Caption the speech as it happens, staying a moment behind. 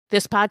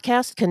This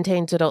podcast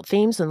contains adult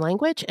themes and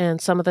language, and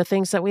some of the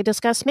things that we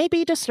discuss may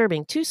be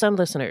disturbing to some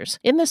listeners.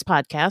 In this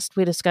podcast,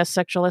 we discuss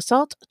sexual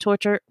assault,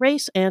 torture,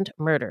 race, and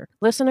murder.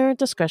 Listener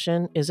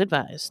discretion is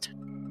advised.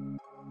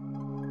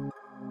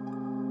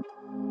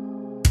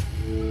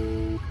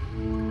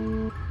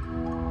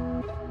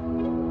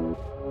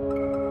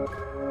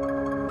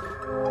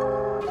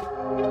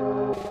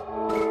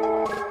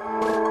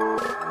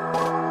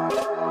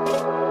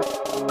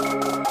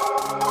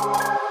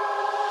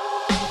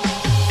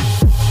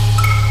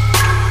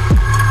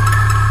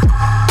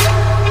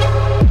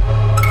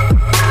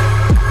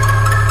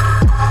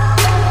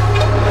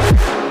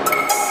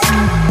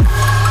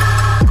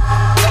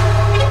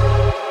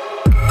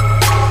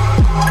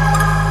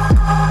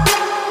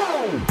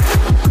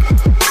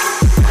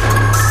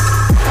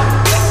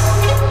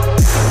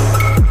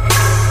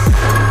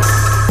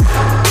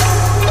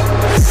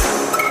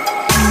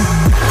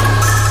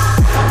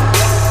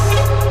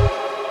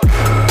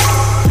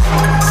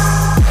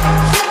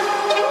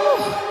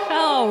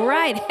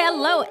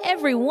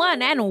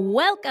 And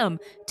welcome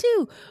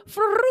to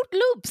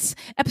Fruitloops,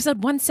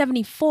 episode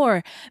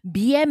 174.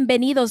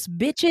 Bienvenidos,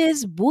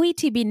 bitches,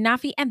 buiti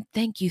binafi, and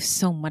thank you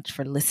so much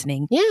for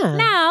listening. Yeah.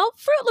 Now,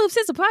 Fruitloops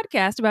is a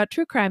podcast about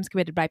true crimes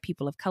committed by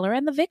people of color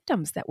and the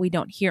victims that we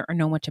don't hear or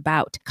know much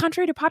about.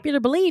 Contrary to popular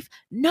belief,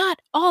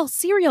 not all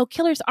serial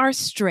killers are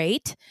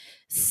straight,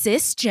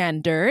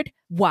 cisgendered,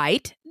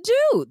 white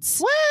dudes.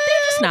 What?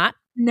 They're just not.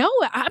 No,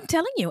 I'm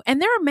telling you. And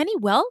there are many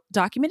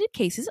well-documented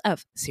cases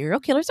of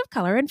serial killers of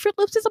color, and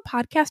Fruitloops is a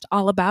podcast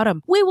all about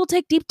them. We will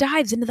take deep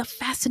dives into the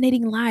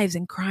fascinating lives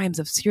and crimes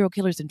of serial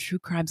killers and true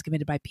crimes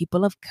committed by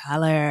people of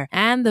color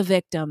and the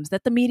victims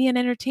that the media and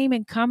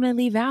entertainment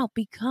commonly leave out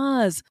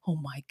because, oh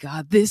my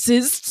God, this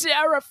is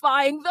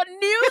terrifying. The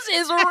news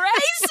is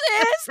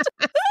racist.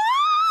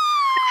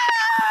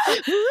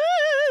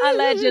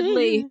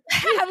 Allegedly.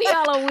 Happy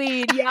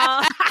Halloween,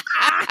 y'all.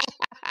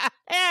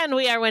 And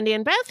we are Wendy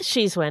and Beth.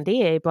 She's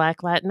Wendy, a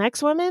Black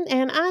Latinx woman,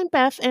 and I'm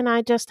Beth, and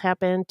I just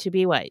happen to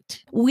be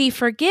white. We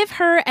forgive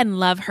her and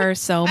love her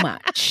so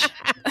much.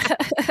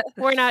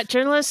 We're not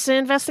journalists,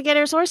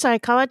 investigators, or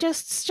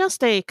psychologists,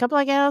 just a couple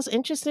of gals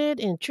interested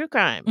in true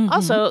crime. Mm-hmm.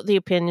 Also, the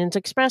opinions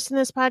expressed in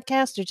this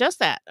podcast are just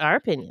that, our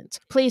opinions.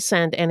 Please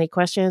send any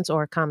questions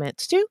or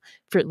comments to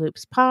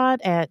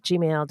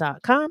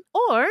fruitloopspod@gmail.com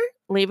or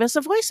leave us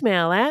a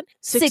voicemail at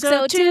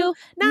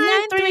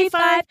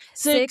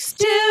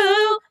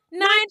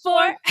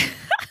 602-935-6294.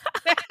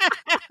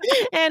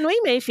 And we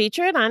may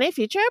feature it on a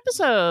future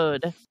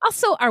episode.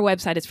 Also, our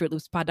website is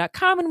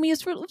fruitloopspod.com, and we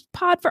use Fruitloops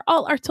Pod for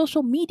all our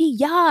social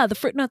media. The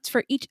fruit notes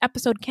for each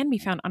episode can be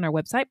found on our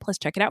website. Plus,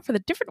 check it out for the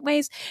different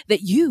ways that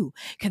you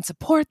can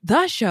support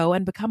the show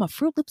and become a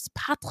Fruit Loops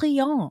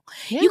Patreon.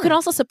 Yeah. You can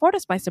also support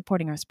us by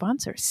supporting our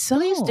sponsors. So,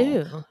 please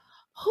do.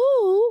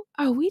 Who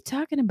are we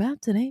talking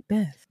about today,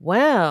 Beth?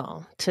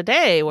 Well,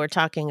 today we're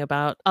talking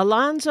about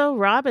Alonzo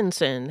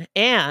Robinson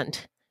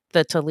and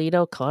the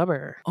Toledo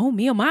Clubber. Oh,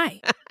 me, oh, my.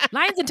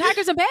 Lions and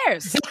tigers and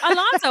bears. Alonzo,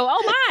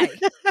 oh, my.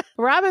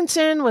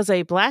 Robinson was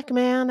a black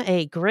man,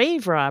 a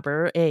grave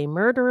robber, a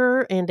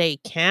murderer, and a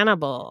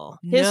cannibal.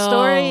 His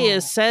story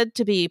is said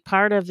to be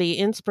part of the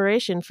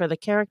inspiration for the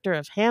character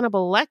of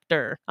Hannibal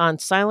Lecter on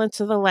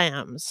Silence of the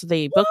Lambs,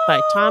 the book by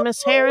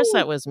Thomas Harris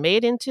that was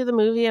made into the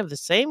movie of the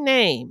same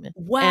name.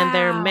 Wow. And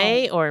there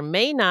may or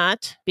may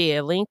not be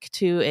a link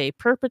to a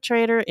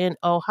perpetrator in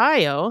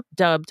Ohio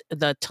dubbed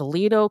the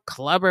Toledo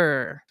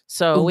Clubber.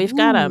 So we've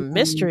got a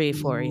mystery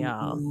for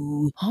y'all.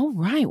 All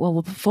right.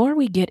 Well, before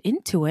we get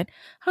into it,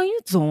 how you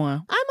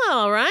doing? I'm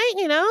all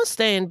right,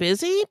 staying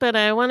busy, but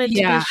I wanted to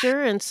be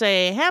sure and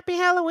say happy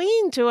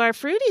Halloween to our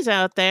fruities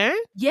out there.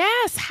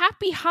 Yes,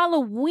 happy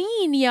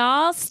Halloween,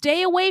 y'all.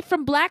 Stay away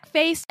from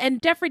blackface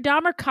and Jeffrey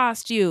Dahmer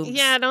costumes.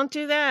 Yeah, don't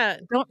do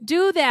that. Don't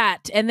do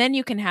that. And then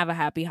you can have a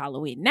happy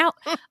Halloween. Now,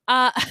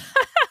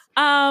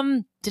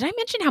 did I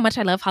mention how much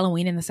I love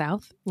Halloween in the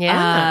South?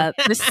 Yeah.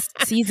 This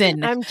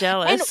season. I'm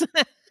jealous.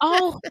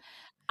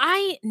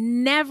 I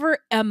never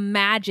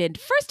imagined.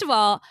 First of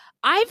all,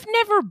 I've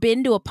never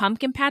been to a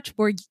pumpkin patch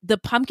where the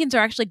pumpkins are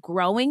actually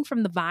growing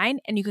from the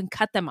vine and you can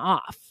cut them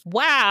off.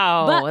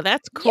 Wow,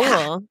 that's cool.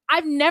 Yeah,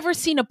 I've never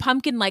seen a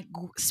pumpkin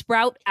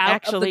sprout out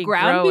actually of the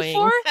ground growing.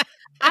 before.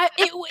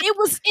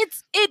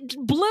 It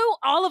blew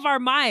all of our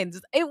minds.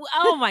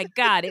 Oh my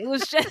God. It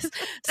was just,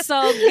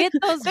 so get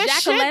those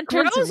jack-o'-lanterns. Shit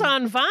grows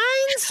on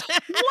vines?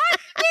 What?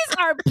 These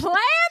are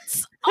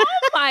plants? Oh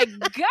my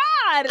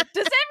God.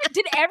 Did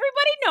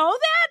everybody know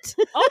that?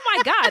 Oh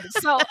my God.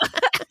 So,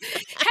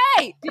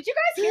 hey, did you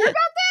guys hear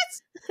about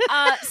this?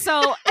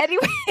 So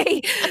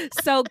anyway,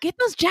 so get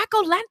those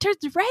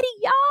jack-o'-lanterns ready,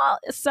 y'all.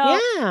 So,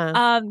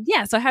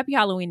 so happy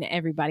Halloween to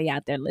everybody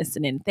out there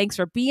listening. Thanks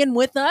for being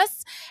with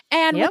us.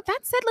 And with that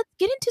said, let's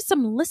get into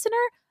some listener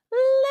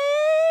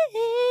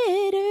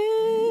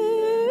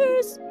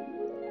letters.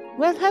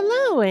 Well,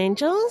 hello,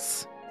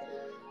 angels.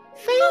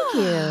 Thank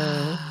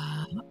you.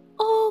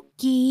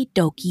 Okie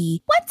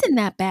dokie. What's in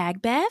that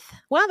bag,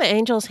 Beth? Well, the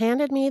angels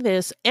handed me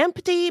this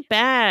empty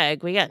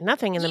bag. We got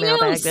nothing in the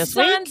mailbag this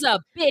week. You sons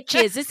of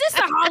bitches. Is this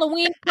a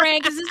Halloween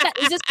prank? Is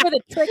this where the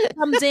trick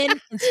comes in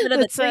instead of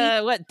the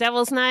treat? What,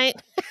 Devil's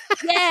Night?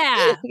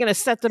 Yeah. You're going to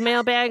set the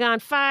mailbag on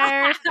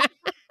fire.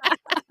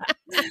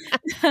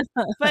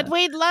 But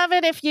we'd love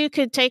it if you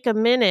could take a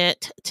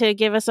minute to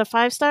give us a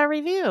 5-star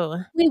review.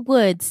 We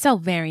would so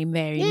very,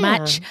 very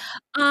much.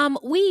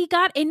 We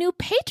got a new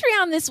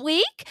Patreon this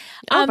week.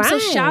 So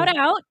shout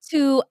out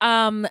to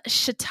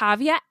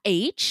Shatavia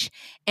H.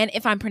 And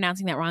if I'm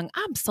pronouncing that wrong,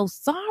 I'm so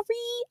sorry.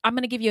 I'm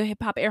going to give you a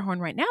hip hop air horn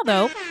right now,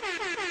 though.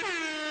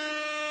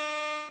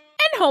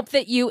 And hope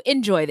that you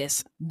enjoy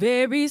this.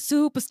 Very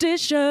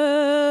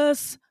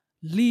superstitious.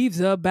 Leaves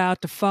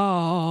about to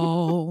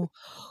fall.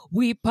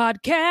 We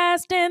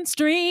podcast and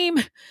stream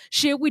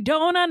shit we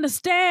don't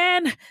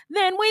understand.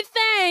 Then we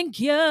thank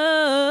you.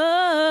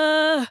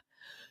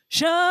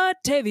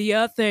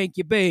 Shatavia, thank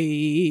you,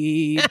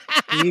 babe.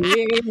 Good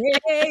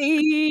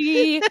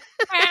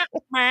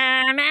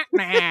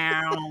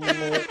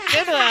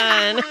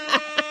one.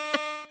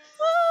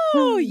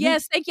 Oh,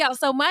 yes. Thank y'all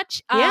so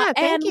much. Yeah,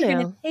 thank you. And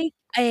we're going to take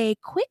a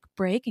quick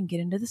break and get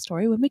into the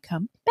story when we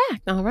come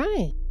back. All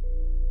right.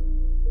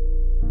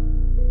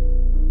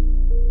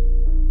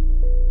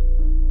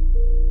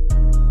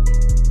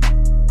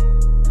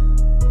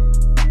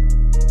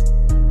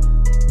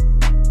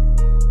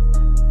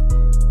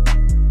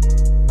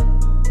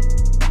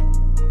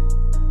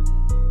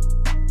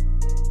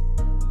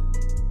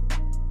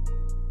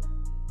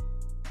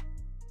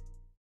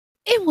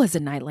 It was a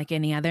night like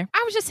any other.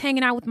 I was just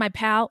hanging out with my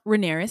pal,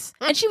 Rhaenyra,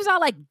 and she was all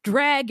like,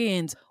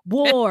 dragons,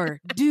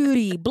 war,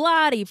 duty,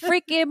 bloody,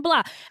 freaking blah.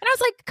 And I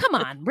was like, come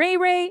on, Ray,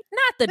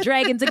 not the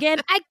dragons again.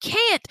 I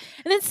can't.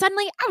 And then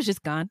suddenly I was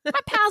just gone. My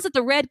pals at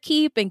the Red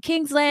Keep and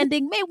King's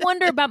Landing may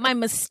wonder about my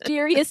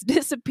mysterious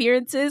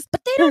disappearances,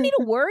 but they don't need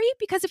to worry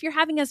because if you're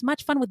having as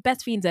much fun with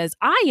Best Fiends as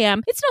I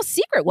am, it's no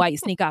secret why you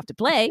sneak off to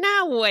play.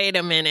 Now, wait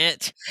a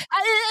minute.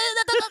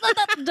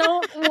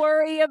 Don't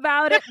worry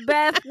about it,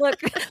 Beth. Look,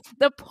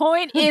 the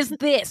point is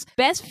this.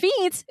 Best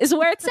Fiends is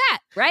where it's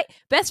at, right?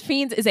 Best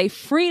Fiends is a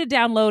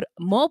free-to-download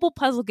mobile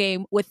puzzle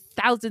game with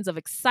thousands of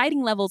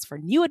exciting levels for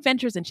new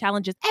adventures and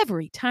challenges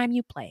every time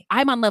you play.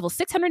 I'm on level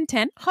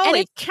 610.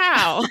 Holy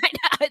cow.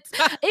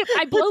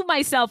 I blew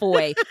myself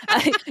away.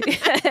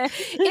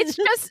 It's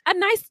just a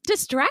nice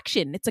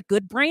distraction. It's a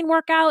good brain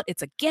workout.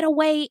 It's a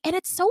getaway. And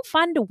it's so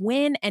fun to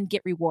win and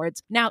get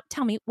rewards. Now,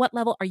 tell me, what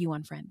level are you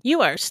on, friend?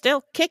 You are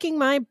still kicking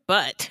my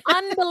butt.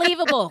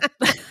 Unbelievable.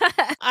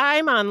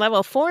 I'm on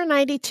level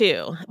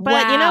 492. But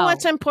wow. You know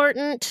what's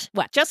important?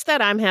 What? Just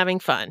that I'm having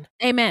fun.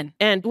 Amen.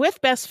 And with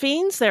Best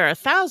Fiends, there are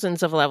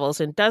thousands of levels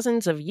and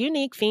dozens of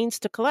unique fiends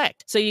to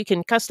collect. So you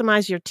can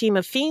customize your team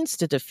of fiends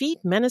to defeat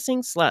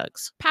menacing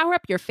slugs. Power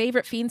up your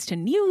favorite fiends to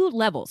new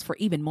levels for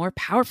even more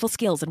powerful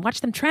skills and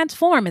watch them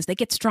transform as they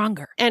get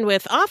stronger. And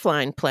with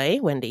offline play,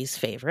 Wendy's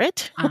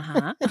favorite,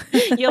 uh-huh.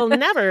 You'll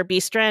never be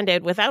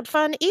stranded without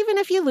fun, even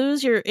if you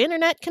lose your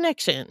internet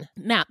connection.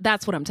 Now,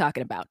 that's what I'm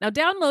talking about. Now,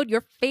 download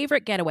your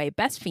favorite getaway,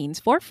 Best Fiends,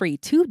 for free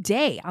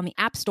today on the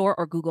App Store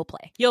or Google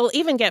Play. You'll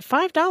even get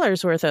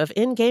 $5 worth of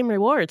in-game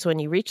rewards when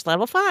you reach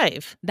level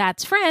 5.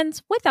 That's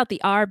friends without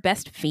the R.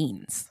 Best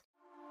Fiends.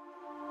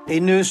 A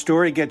news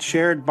story gets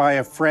shared by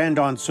a friend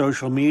on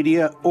social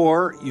media,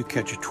 or you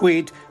catch a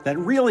tweet that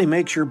really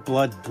makes your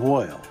blood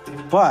boil.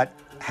 But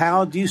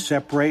how do you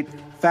separate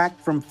fact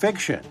from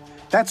fiction?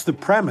 That's the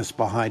premise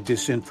behind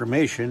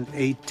Disinformation,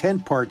 a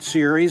 10-part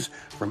series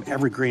from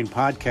Evergreen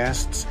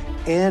Podcasts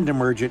and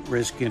Emergent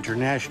Risk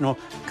International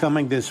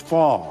coming this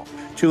fall.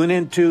 Tune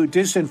into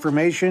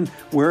Disinformation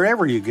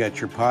wherever you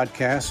get your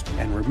podcasts.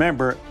 And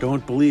remember,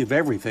 don't believe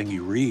everything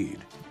you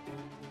read.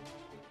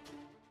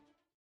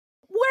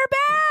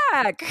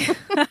 We're back!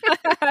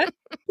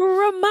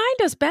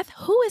 Remind us, Beth,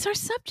 who is our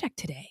subject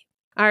today?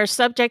 Our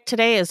subject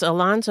today is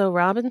Alonzo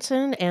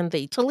Robinson and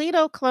the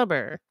Toledo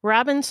Clubber.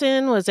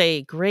 Robinson was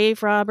a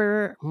grave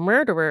robber,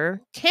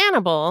 murderer,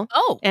 cannibal,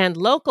 and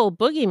local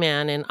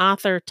boogeyman in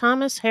author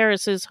Thomas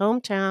Harris's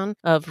hometown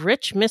of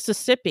Rich,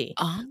 Mississippi,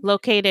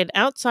 located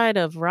outside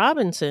of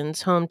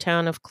Robinson's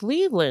hometown of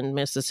Cleveland,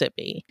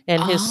 Mississippi.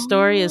 And his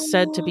story is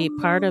said to be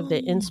part of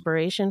the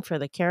inspiration for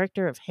the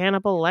character of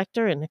Hannibal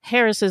Lecter in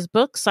Harris's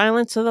book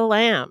Silence of the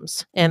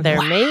Lambs. And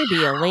there may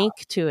be a link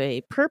to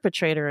a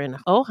perpetrator in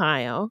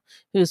Ohio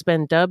who's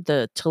been dubbed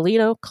the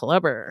Toledo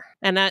Clubber.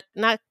 And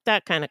not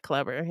that kind of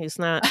clubber. He's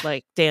not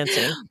like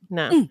dancing.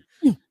 No.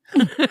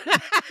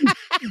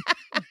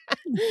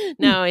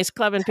 No, he's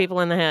clubbing people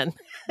in the head.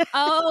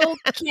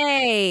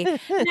 Okay.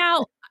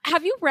 Now,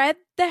 have you read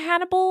the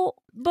Hannibal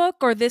book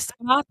or this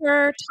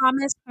author,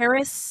 Thomas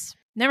Harris?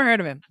 Never heard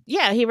of him.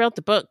 Yeah, he wrote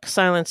the book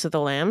Silence of the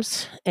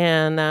Lambs,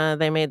 and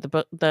they made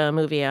the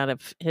movie out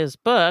of his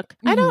book.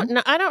 Mm-hmm.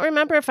 I don't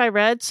remember if I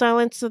read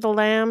Silence of the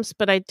Lambs,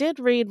 but I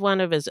did read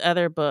one of his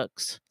other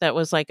books that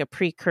was like a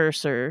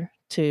precursor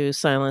to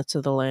Silence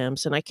of the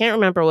Lambs, and I can't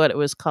remember what it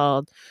was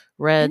called.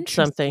 Red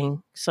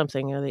something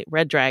or the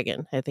Red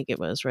Dragon. I think it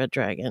was Red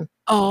Dragon.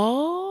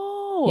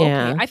 Oh, Oh,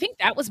 Yeah. okay. I think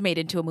that was made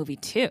into a movie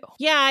too.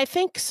 Yeah, I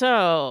think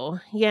so.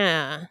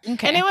 Yeah.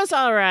 Okay. And it was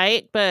all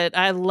right, but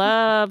I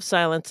love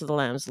Silence of the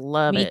Lambs.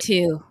 Love Me it.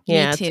 too.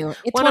 Yeah, Me too.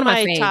 It's one of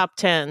my faves. top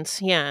 10s.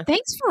 Yeah.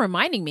 Thanks for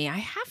reminding me. I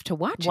have to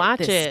watch Watch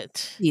this it.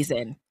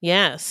 season.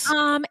 Yes.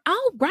 All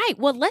right.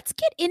 Well, let's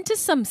get into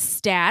some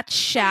stats,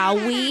 shall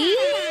we?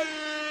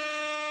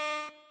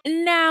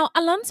 Now,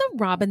 Alonzo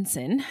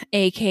Robinson,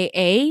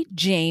 aka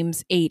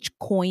James H.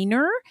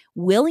 Coyner,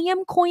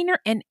 William Coyner,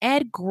 and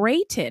Ed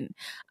Grayton.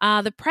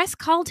 The press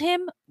called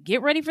him,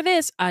 get ready for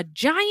this, a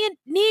giant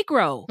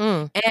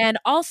Negro, and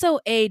also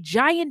a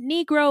giant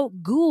Negro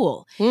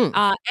ghoul,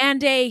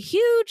 and a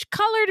huge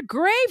colored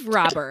grave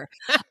robber.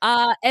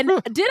 And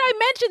did I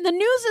mention the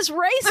news is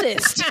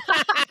racist?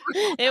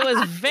 It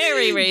was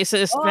very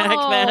racist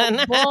back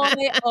then.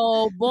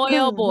 Oh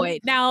boy.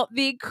 Now,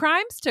 the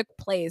crimes took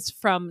place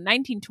from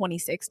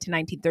 1926 to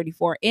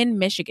 1934 in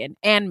Michigan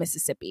and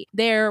Mississippi.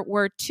 There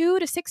were 2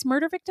 to 6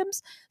 murder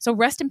victims. So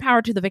rest in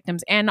power to the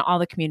victims and all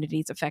the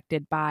communities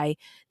affected by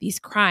these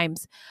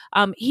crimes.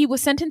 He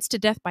was sentenced to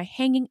death by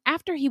hanging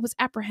after he was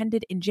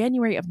apprehended in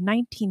January of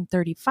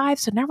 1935.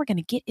 So now we're going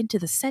to get into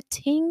the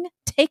setting.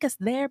 Take us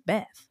there,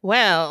 Beth.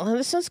 Well,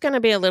 this is going to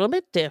be a little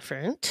bit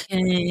different.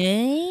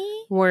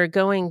 We're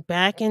going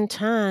back in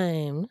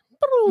time.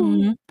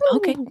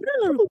 Okay.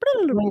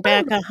 Going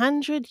back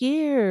 100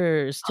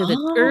 years to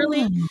the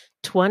early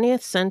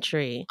 20th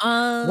century.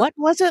 What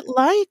was it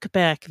like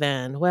back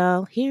then?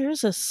 Well,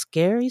 here's a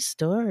scary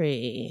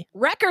story.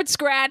 Record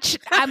scratch.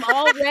 I'm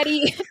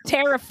already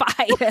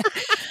terrified.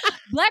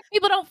 Black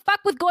people don't fuck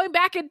with going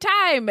back in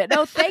time.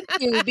 No, thank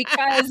you,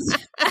 because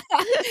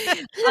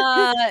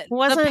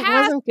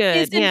wasn't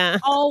good.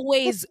 Isn't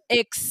always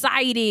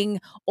exciting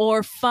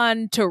or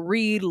fun to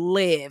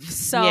relive.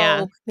 So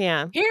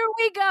yeah. Here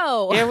we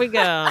go. Here we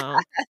go.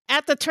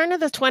 At the turn of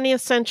the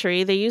 20th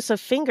century, the use of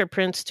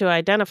fingerprints to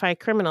identify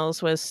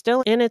criminals was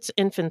still in its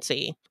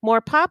infancy.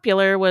 More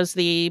popular was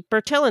the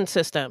Bertillon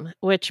system,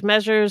 which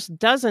measures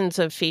dozens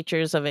of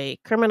features of a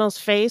criminal's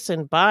face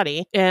and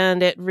body,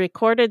 and it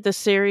recorded the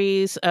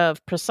series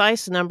of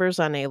precise numbers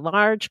on a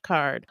large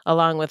card,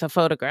 along with a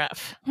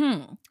photograph.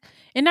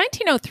 In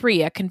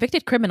 1903, a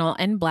convicted criminal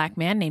and black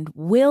man named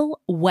Will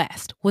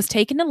West was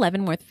taken to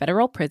Leavenworth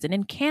Federal Prison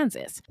in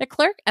Kansas. The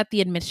clerk at the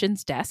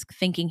admissions desk,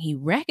 thinking he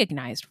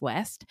recognized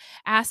West,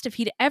 asked if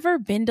he'd ever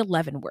been to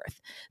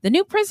Leavenworth. The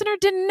new prisoner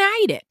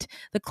denied it.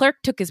 The clerk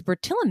took his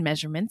Bertillon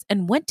measurements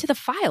and went to the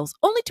files,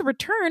 only to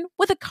return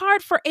with a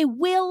card for a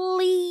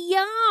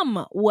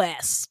William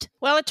West.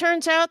 Well, it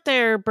turns out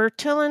their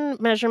Bertillon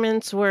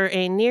measurements were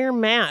a near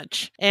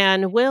match,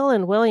 and Will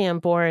and William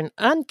bore an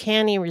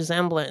uncanny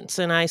resemblance,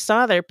 and I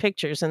saw their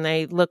pictures, and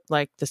they looked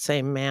like the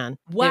same man.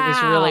 Wow. It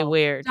was really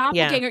weird.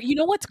 Doppelganger. You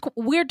know what's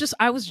weird?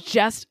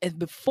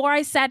 Before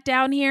I sat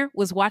down here,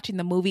 was watching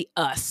the movie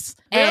Us.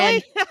 Really?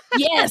 And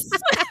yes.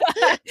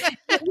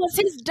 It was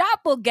his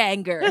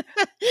doppelganger.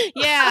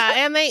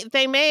 Yeah, and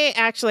they may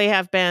actually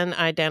have been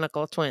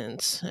identical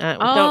twins.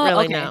 Don't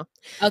really know.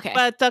 Okay.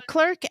 But the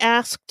clerk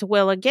asked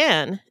Will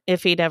again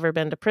if he'd ever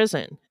been to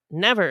prison.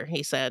 Never,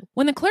 he said.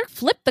 When the clerk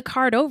flipped the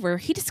card over,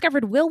 he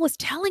discovered Will was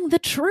telling the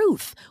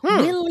truth.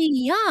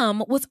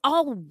 William was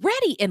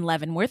already in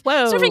Leavenworth,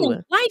 serving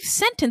a life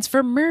sentence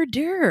for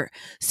murder.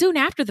 Soon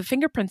after, the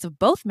fingerprints of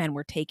both men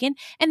were taken,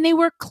 and they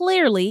were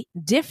clearly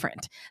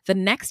different. The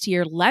next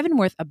year,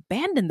 Leavenworth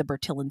abandoned the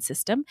Bertillon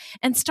system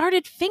and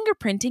started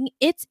fingerprinting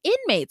its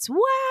inmates.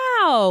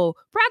 Wow!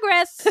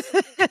 Progress!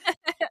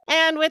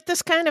 And with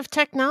this kind of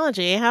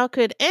technology, how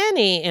could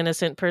any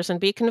innocent person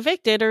be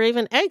convicted or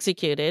even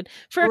executed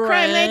for a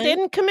crime they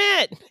didn't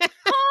commit?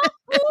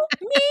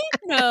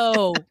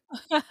 No.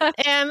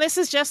 And this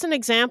is just an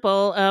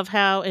example of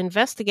how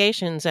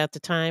investigations at the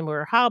time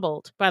were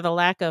hobbled by the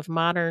lack of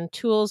modern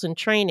tools and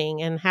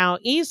training, and how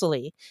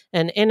easily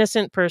an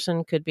innocent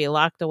person could be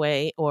locked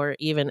away or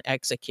even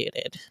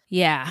executed.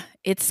 Yeah,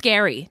 it's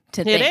scary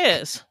to think.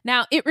 It is.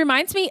 Now, it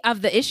reminds me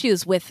of the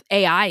issues with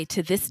AI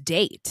to this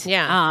date.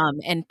 Yeah.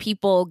 And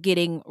people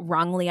getting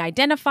wrongly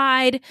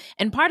identified.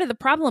 And part of the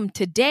problem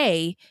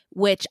today,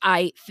 which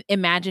I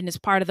imagine is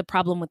part of the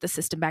problem with the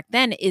system back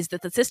then, is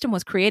that the system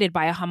was created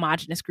by a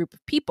homogenous group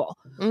of people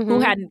who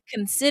hadn't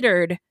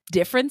considered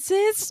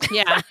differences.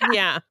 Yeah.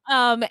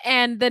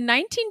 And the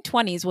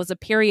 1920s was a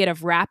period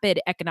of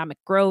rapid economic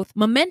growth,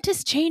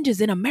 momentous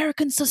changes in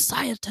American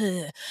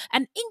society,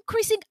 and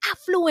increasing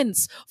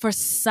affluence for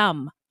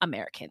some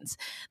Americans.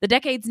 The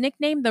decade's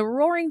nickname, the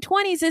Roaring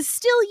Twenties, is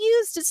still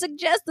used to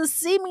suggest the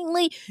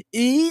seemingly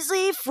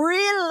easy,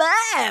 free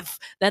life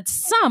that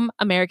some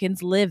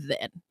Americans live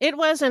in. It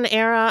was an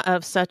era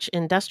of such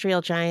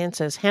industrial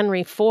giants as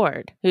Henry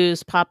Ford,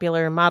 whose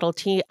popular Model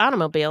T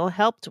automobile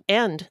helped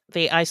end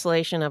the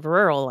isolation of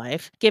rural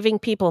life, giving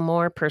people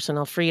more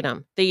personal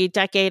freedom. The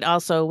decade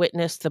also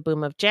witnessed the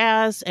boom of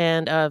jazz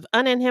and of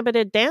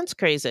uninhibited dance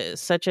crazes,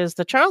 such as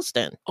the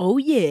Charleston. Oh,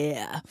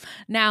 yeah.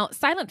 Now,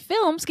 silent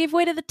films gave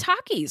way to the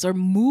walkie-talkies or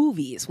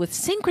movies with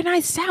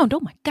synchronized sound. Oh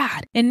my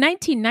God. In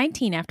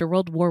 1919, after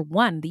World War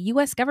I, the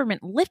U.S.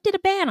 government lifted a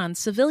ban on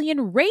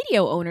civilian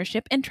radio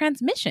ownership and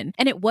transmission.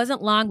 And it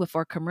wasn't long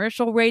before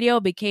commercial radio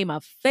became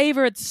a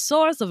favorite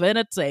source of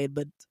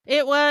entertainment.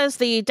 It was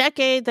the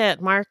decade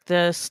that marked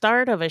the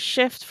start of a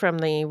shift from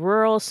the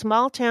rural,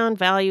 small-town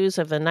values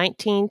of the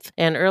 19th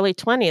and early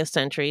 20th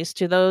centuries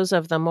to those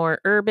of the more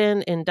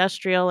urban,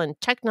 industrial, and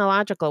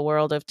technological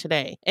world of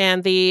today.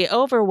 And the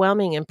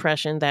overwhelming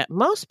impression that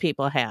most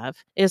people have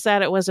is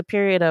that it was a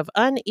period of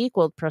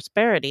unequaled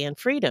prosperity and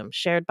freedom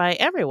shared by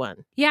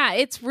everyone. Yeah,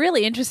 it's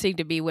really interesting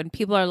to me when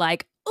people are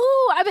like,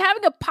 ooh, I'm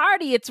having a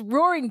party. It's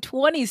Roaring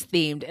 20s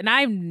themed, and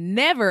I'm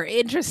never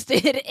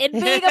interested in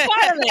being a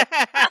part of it.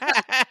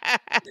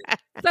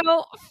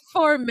 So,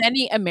 for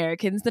many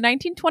Americans, the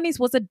 1920s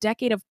was a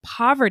decade of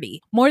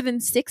poverty. More than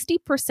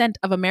 60%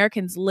 of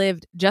Americans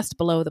lived just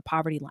below the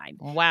poverty line.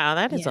 Wow,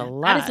 that is a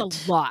lot. That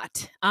is a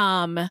lot.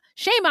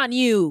 Shame on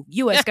you,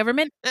 U.S.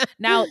 government.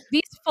 Now,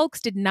 these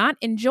folks did not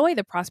enjoy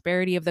the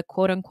prosperity of the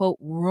quote-unquote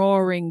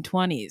Roaring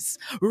 20s.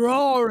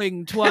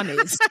 Roaring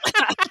 20s.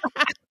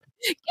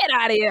 Get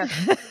out of here.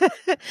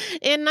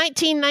 In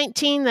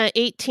 1919, the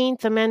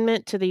 18th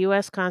Amendment to the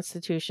U.S.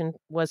 Constitution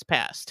was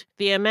passed.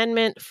 The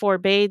amendment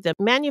forbade the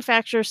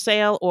manufacture,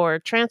 sale, or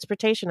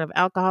transportation of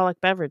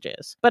alcoholic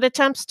beverages. But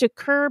attempts to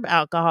curb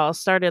alcohol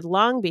started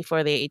long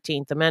before the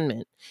 18th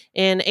Amendment.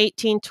 In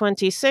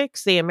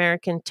 1826, the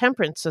American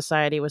Temperance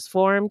Society was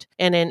formed,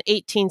 and in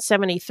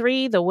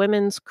 1873, the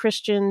Women's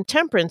Christian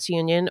Temperance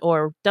Union,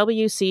 or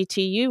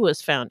WCTU,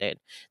 was founded,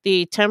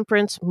 the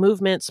temperance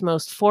movement's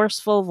most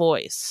forceful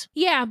voice.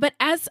 Yeah, but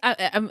as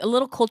I'm a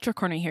little culture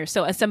corner here.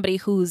 So as somebody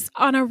who's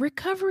on a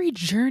recovery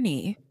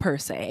journey, per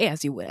se,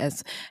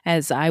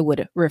 as I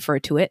would refer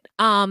to it,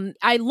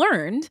 I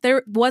learned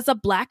there was a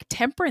Black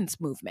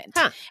temperance movement,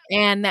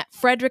 and that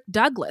Frederick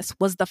Douglass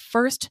was the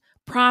first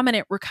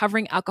prominent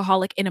recovering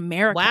alcoholic in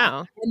America.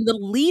 Wow. And the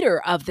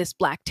leader of this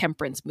Black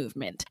temperance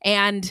movement.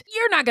 And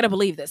you're not going to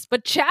believe this,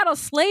 but chattel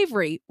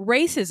slavery,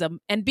 racism,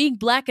 and being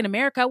Black in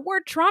America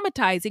were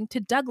traumatizing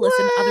to Douglass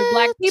and other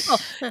Black people.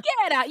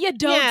 Get out. You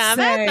don't say.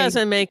 That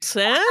doesn't make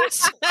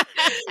sense.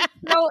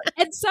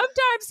 And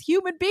sometimes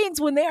human beings,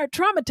 when they are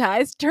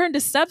traumatized, turn to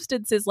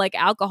substances like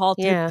alcohol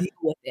to deal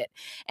with it.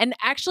 And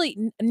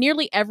actually,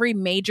 nearly every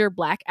major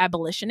Black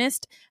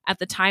abolitionist at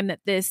the time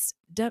that this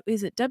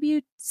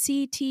WCTU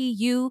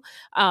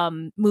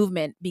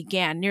movement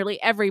began,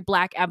 nearly every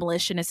Black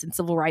abolitionist and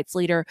civil rights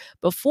leader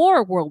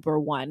before World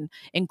War I,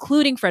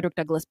 including Frederick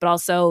Douglass, but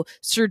also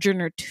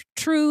Sojourner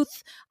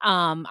Truth,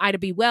 Ida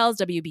B. Wells,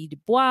 W.B. Du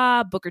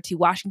Bois, Booker T.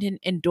 Washington,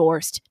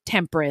 endorsed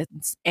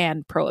temperance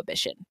and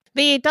prohibition.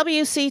 The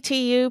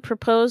WCTU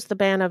proposed the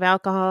ban of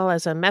alcohol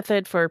as a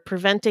method for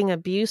preventing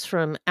abuse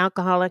from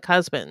alcoholic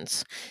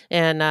husbands.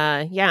 And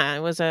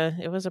it was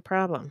a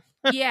problem.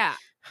 Yeah.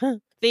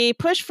 The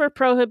push for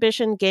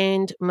prohibition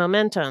gained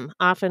momentum,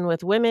 often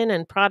with women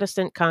and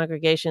Protestant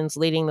congregations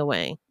leading the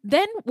way.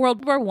 Then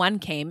World War I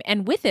came,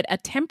 and with it, a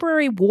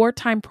temporary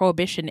wartime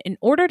prohibition in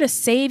order to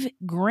save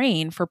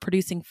grain for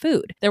producing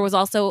food. There was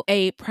also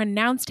a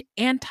pronounced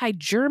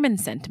anti-German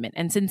sentiment,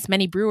 and since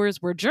many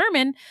brewers were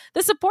German,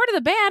 the support of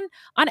the ban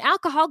on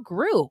alcohol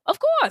grew, of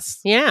course.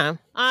 Yeah.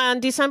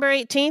 On December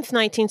 18th,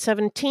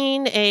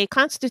 1917, a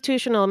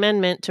constitutional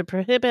amendment to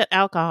prohibit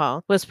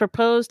alcohol was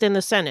proposed in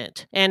the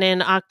Senate, and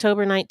in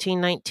October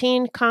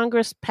 1919,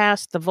 Congress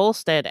passed the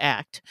Volstead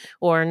Act,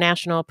 or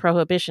National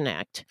Prohibition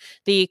Act.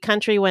 The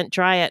country went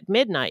dry at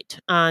midnight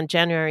on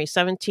January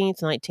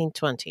 17th,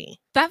 1920.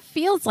 That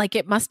feels like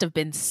it must have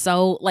been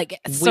so weird.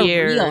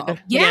 Surreal.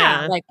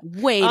 Yeah. Like,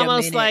 wait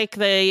almost a minute. like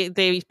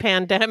the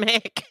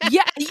pandemic.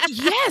 Yeah.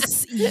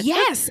 Yes.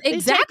 Exactly.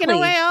 They're taking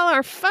away all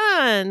our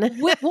fun.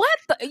 What?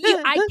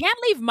 I can't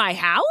leave my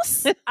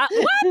house?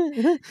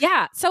 What?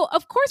 Yeah. So,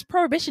 of course,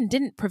 prohibition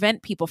didn't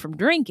prevent people from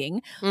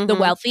drinking. Mm-hmm. The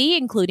wealthy,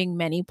 including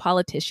many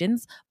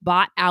politicians,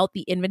 bought out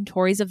the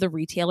inventories of the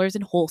retailers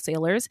and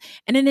wholesalers,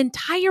 and an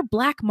entire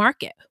black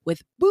market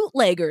with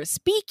bootleggers,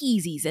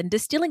 speakeasies, and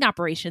distilling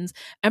operations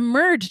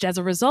emerged as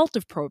a result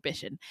of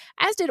prohibition,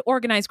 as did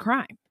organized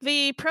crime.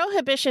 The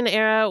Prohibition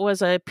era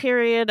was a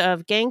period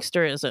of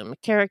gangsterism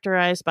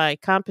characterized by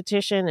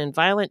competition and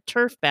violent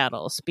turf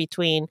battles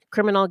between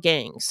criminal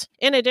gangs.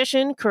 In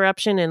addition,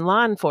 corruption in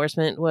law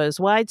enforcement was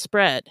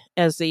widespread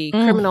as the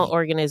criminal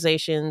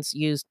organizations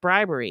used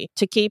bribery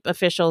to keep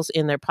officials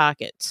in their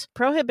pockets.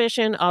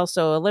 Prohibition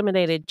also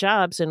eliminated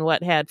jobs in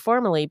what had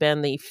formerly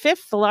been the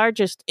fifth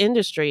largest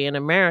industry in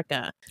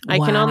America. I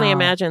can only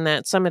imagine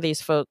that some of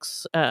these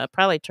folks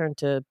probably turned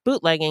to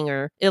bootlegging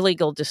or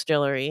illegal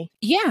distillery.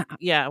 Yeah.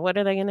 Yeah. What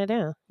are they going to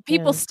do?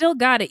 People still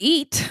got to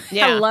eat.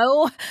 Yeah.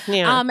 Hello.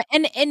 Yeah.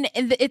 And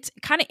it's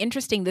kind of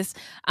interesting, this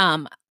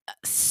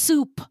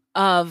soup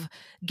of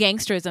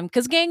gangsterism,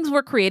 because gangs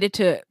were created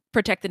to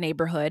protect the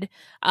neighborhood,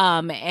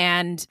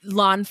 and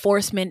law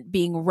enforcement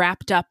being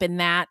wrapped up in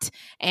that,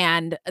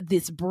 and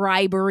this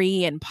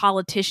bribery and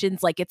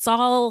politicians. Like it's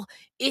all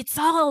like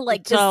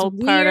It's this all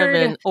weird part of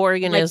an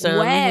organism.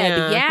 like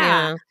web.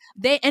 Yeah.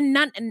 They and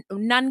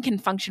none can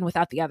function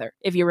without the other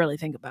if you really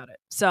think about it.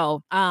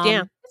 So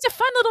Yeah. it's a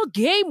fun little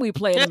game we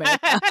play in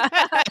America.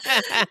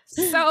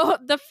 So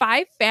the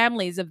 5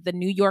 families of the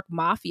New York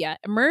Mafia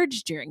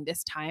emerged during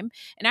this time,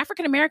 and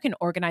African-American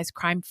organized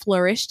crime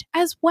flourished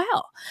as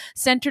well.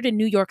 Centered in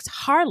New York's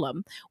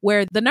Harlem,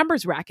 where the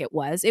numbers racket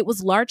was, it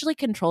was largely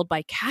controlled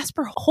by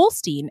Casper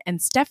Holstein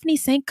and Stephanie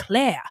St.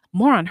 Clair.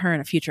 More on her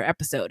in a future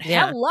episode.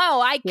 Yeah.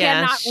 Hello, I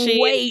cannot she's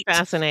wait.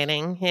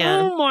 Fascinating. Yeah.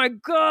 Oh my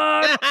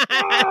God.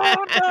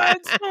 Oh,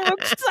 I'm so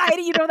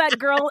excited. You know that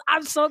girl,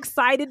 I'm so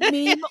excited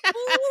meme?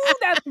 Ooh,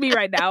 that's me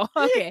right now.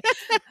 Okay,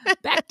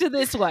 back to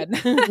this one.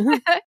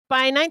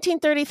 By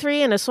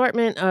 1933, an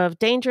assortment of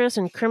dangerous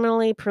and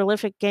criminally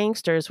prolific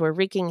gangsters were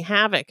wreaking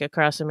havoc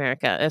across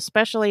America,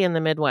 especially in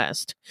the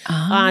Midwest.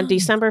 On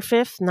December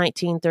 5th,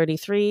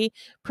 1933,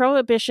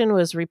 prohibition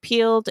was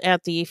repealed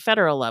at the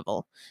federal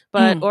level,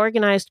 but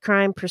organized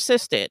crime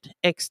persisted,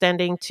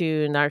 extending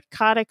to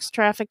narcotics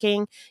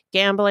trafficking,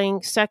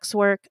 gambling, sex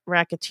work,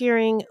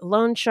 racketeering,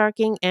 loan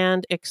sharking,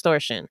 and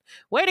extortion.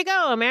 Way to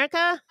go,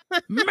 America!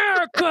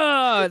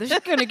 America! You're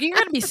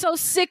gonna be so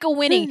sick of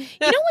winning. You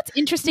know what's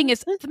interesting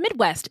is the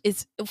Midwest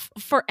is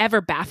forever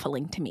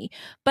baffling to me.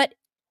 But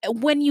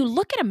when you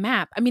look at a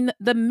map, I mean,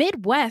 the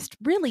Midwest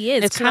really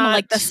is kind of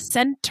like the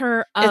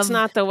center of. It's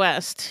not the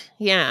West.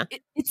 Yeah.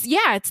 It's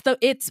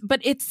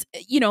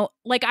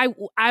like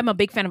I'm a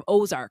big fan of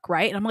Ozark,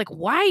 right? And I'm like,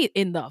 why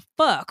in the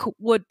fuck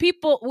would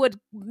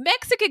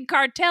Mexican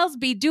cartels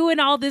be doing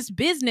all this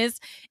business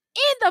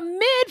in the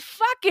mid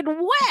fucking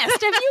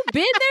West? Have you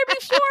been there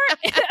before?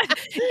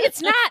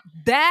 It's not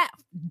that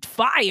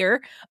fire,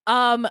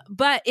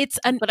 but it's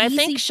an But I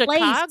think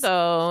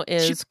Chicago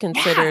is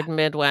considered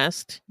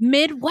Midwest.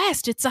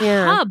 Midwest. It's a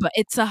hub.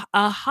 It's a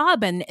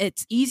hub, and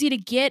it's easy to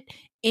get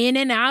in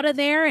and out of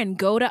there and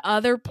go to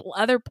other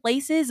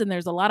places. And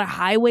there's a lot of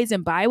highways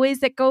and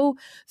byways that go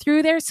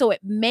through there, so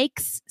it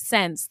makes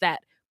sense that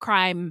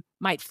crime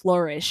might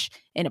flourish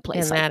in a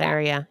place in like that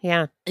area.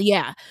 Yeah.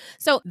 Yeah.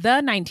 So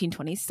the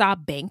 1920s saw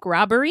bank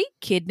robbery,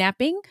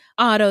 kidnapping,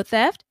 auto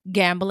theft,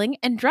 gambling,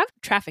 and drug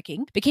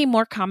trafficking became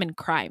more common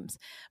crimes.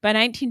 By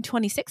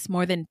 1926,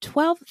 more than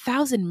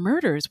 12,000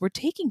 murders were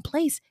taking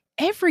place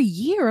every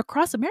year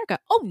across America.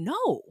 Oh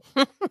no.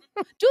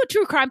 Do a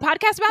true crime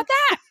podcast about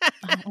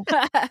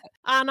that.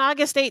 On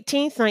August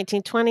 18th,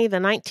 1920, the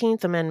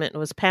 19th Amendment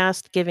was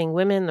passed, giving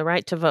women the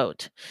right to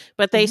vote,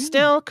 but they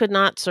still could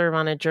not serve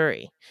on a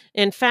jury.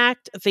 In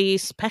fact, the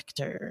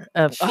specter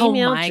of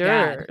female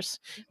jurors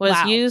was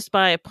used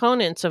by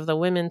opponents of the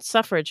women's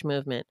suffrage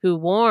movement, who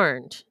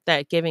warned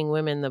that giving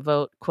women the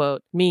vote,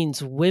 quote,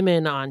 means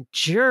women on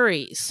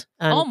juries,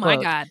 unquote. Oh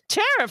my God.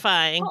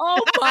 Terrifying.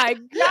 Oh my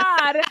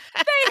God.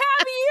 They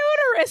have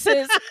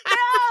uteruses.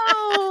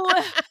 No.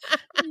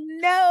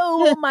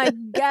 No. Oh my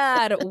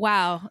God.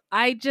 Wow.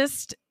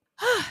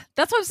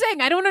 That's what I'm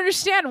saying. I don't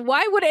understand.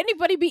 Why would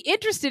anybody be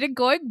interested in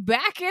going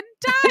back in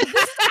time?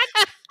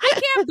 I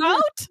can't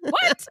vote.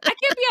 What? I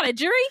can't be on a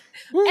jury?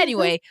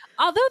 Anyway,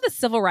 although the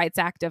Civil Rights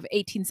Act of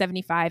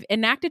 1875,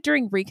 enacted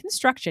during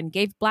Reconstruction,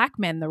 gave Black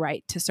men the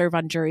right to serve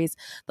on juries,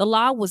 the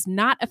law was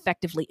not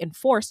effectively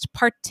enforced,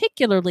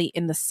 particularly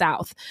in the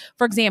South.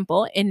 For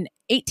example, in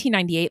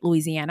 1898,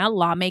 Louisiana,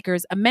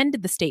 lawmakers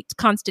amended the state's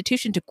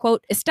constitution to,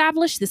 quote,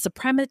 establish the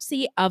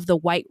supremacy of the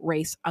white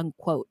race,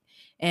 unquote.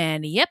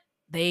 And yep,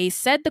 they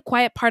said the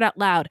quiet part out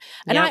loud.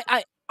 And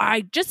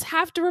I just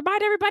have to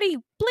remind everybody,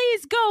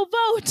 please go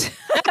vote.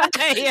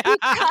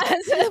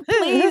 Because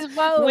please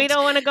vote. We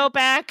don't want to go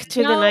back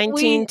to the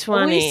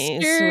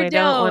 1920s. We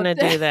don't want to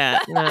do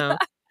that.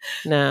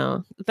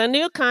 No. The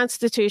new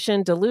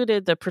Constitution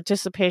diluted the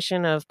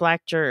participation of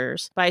Black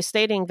jurors by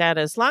stating that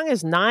as long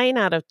as 9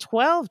 out of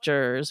 12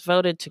 jurors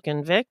voted to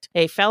convict,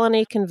 a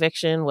felony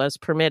conviction was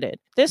permitted.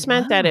 This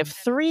meant that if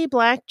 3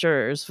 Black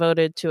jurors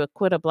voted to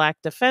acquit a Black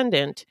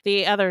defendant,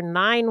 the other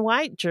 9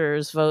 white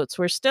jurors' votes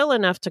were still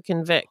enough to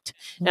convict.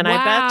 And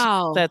I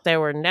bet that there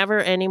were never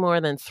any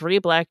more than 3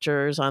 Black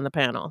jurors on the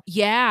panel.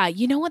 Yeah.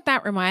 You know what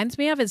that reminds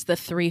me of is the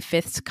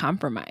 3/5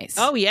 compromise.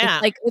 Oh,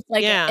 yeah. It's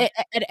like at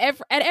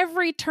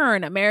every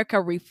turn, America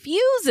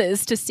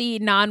refuses to see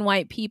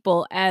non-white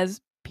people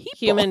as people.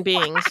 Human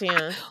beings,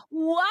 yeah.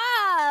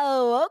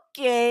 Wow,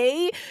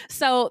 okay.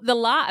 So the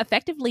law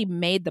effectively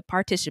made the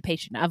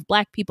participation of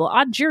Black people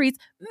on juries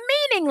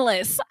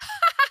meaningless.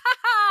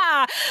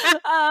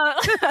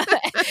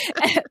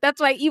 That's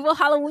my evil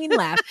Halloween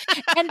laugh.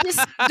 And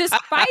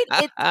despite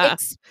its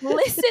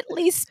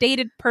explicitly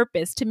stated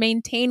purpose to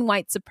maintain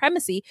white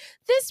supremacy,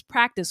 this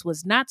practice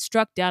was not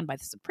struck down by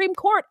the Supreme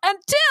Court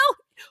until,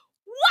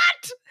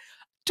 what?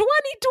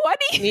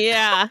 2020?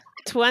 Yeah,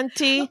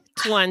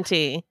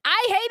 2020.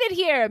 I hate it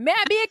here. May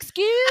I be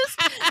excused?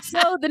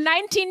 So the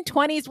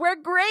 1920s were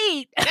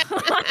great.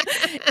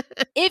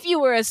 If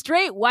you were a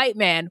straight white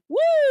man,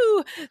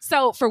 woo!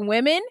 So for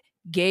women,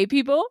 Gay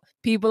people,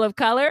 people of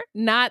color,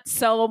 not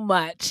so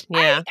much.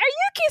 Yeah. Are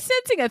you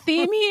sensing a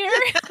theme here?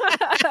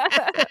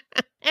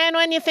 And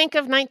when you think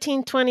of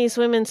 1920s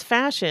women's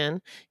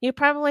fashion, you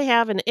probably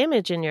have an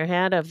image in your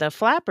head of the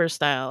flapper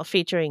style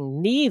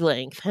featuring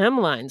knee-length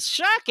hemlines,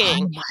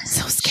 shocking, Oh my,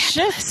 so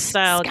scandalous.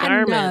 shift-style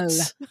Scandal.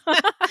 garments,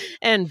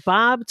 and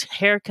bobbed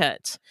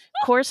haircuts.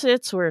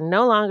 Corsets were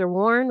no longer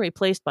worn,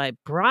 replaced by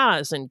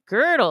bras and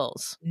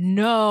girdles.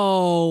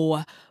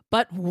 No,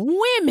 but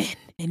women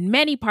in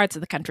many parts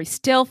of the country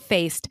still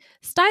faced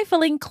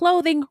stifling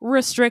clothing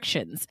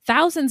restrictions.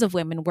 Thousands of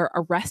women were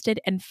arrested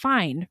and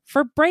fined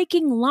for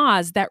breaking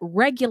laws that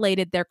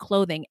regulated their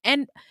clothing.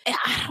 And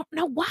I don't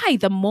know why.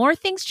 The more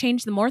things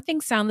change, the more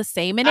things sound the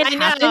same. And it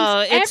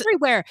happens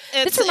everywhere.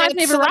 This reminds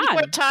me of Iran. Like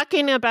we're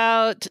talking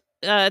about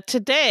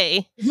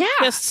today. Yeah.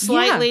 Just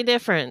slightly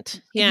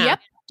different. Yeah. Yep.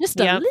 Just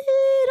a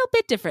little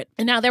bit different.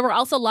 And now there were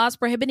also laws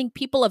prohibiting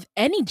people of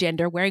any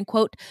gender wearing,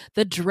 quote,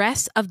 the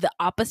dress of the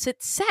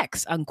opposite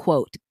sex,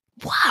 unquote.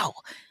 Wow.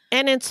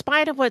 And in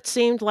spite of what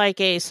seemed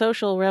like a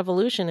social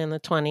revolution in the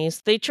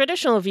 20s, the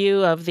traditional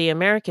view of the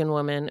American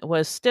woman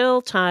was still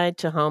tied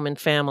to home and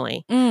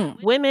family.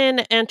 Women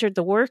entered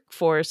the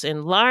workforce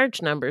in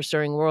large numbers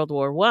during World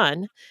War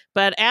I,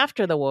 but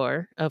after the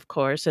war, of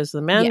course, as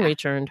the men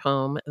returned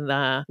home,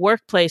 the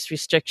workplace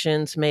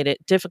restrictions made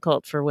it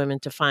difficult for women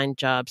to find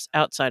jobs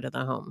outside of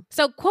the home.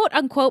 So, quote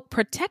unquote,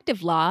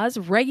 protective laws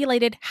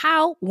regulated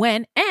how,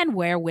 when, and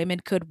where women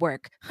could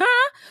work.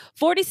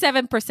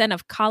 47%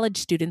 of college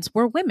students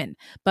were women,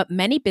 but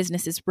many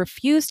businesses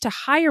refused to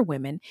hire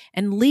women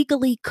and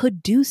legally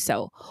could do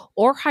so,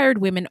 or hired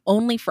women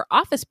only for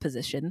office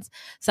positions,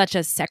 such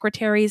as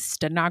secretaries,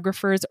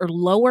 stenographers, or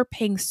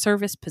lower-paying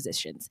service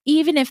positions,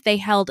 even if they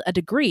held a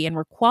degree and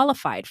were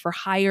qualified for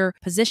higher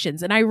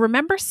positions. And I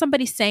remember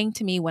somebody saying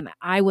to me when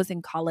I was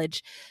in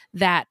college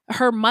that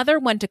her mother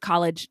went to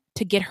college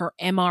to get her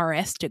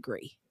MRS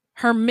degree.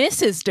 Her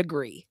Mrs.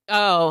 degree.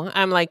 Oh,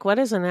 I'm like, what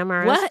is an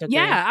MRS degree?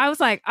 Yeah, I was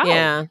like, oh,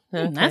 yeah,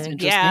 okay. That's interesting.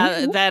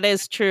 Yeah, that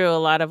is true. A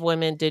lot of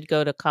women did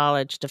go to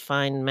college to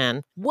find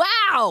men.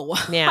 Wow.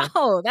 Yeah.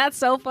 Oh, that's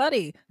so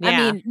funny. Yeah.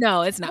 I mean,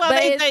 no, it's not.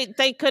 Well, but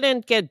they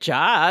couldn't get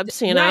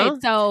jobs, you know?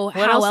 Right. So what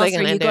how else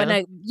are you do?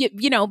 going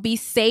to, be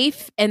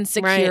safe and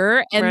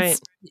secure and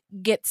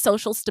get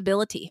social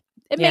stability?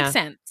 It makes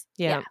sense.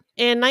 Yeah.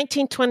 In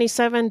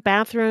 1927,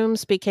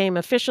 bathrooms became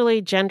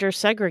officially gender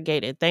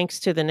segregated thanks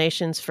to the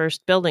nation's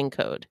first building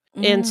code.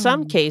 In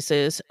some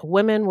cases,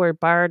 women were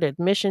barred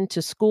admission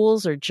to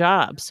schools or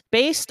jobs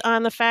based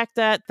on the fact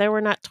that there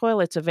were not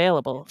toilets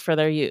available for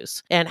their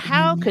use. And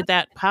how could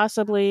that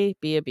possibly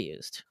be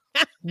abused?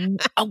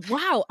 Oh,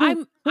 wow.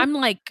 I'm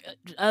like,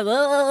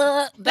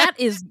 that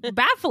is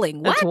baffling.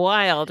 What? That's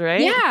wild, right?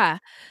 Yeah.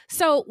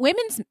 So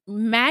women's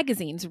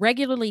magazines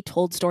regularly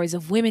told stories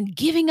of women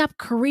giving up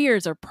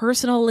careers or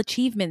personal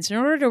achievements in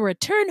order to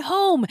return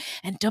home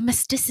and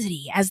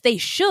domesticity, as they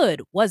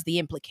should, was the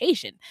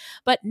implication.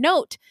 But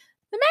note,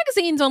 the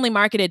magazines only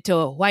marketed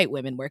to white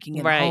women working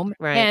in the home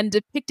and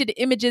depicted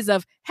images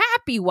of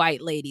happy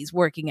white ladies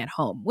working at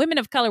home. Women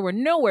of color were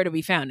nowhere to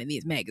be found in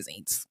these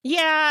magazines.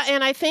 Yeah,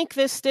 and I think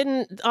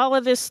all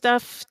of this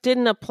stuff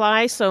didn't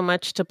apply so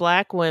much to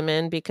Black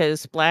women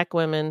because Black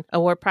women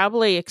were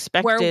probably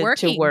expected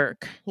to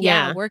work.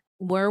 Yeah,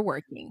 we're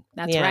working.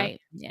 That's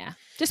right. Yeah.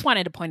 Just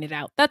wanted to point it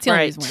out. That's the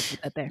only reason why I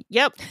put that there.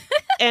 Yep.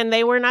 And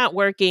they were not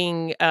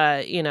working,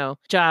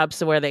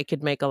 jobs where they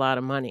could make a lot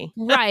of money.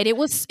 Right. It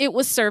was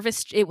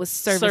service and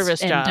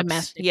jobs.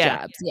 domestic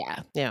jobs.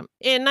 Yeah. Yeah.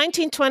 In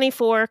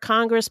 1924,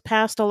 Congress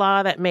passed a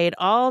law that made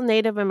all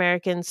Native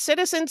Americans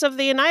citizens of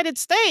the United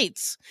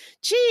States.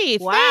 Gee,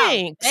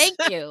 thanks.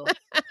 Thank you.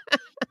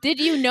 Did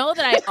you know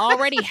that I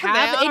already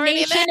have a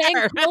nation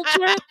and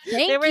culture?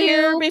 They were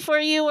here before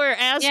you were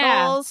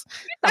assholes. Yeah.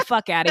 Get the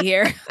fuck out of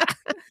here.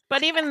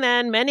 But even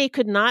then, many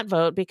could not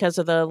vote because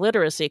of the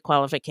literacy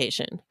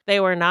qualification. They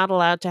were not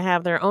allowed to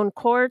have their own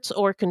courts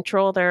or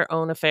control their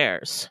own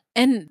affairs.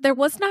 And there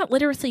was not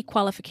literacy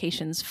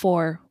qualifications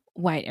for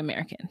white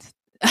Americans.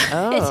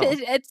 Oh.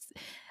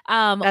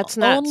 That's nuts.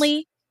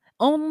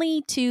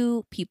 Only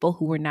to people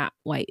who were not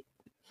white.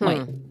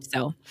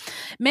 So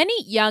many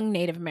young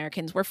Native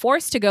Americans were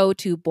forced to go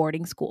to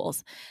boarding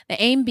schools,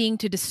 the aim being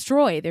to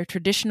destroy their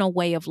traditional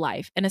way of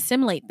life and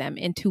assimilate them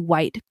into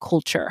white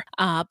culture.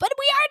 But they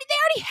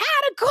already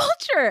had a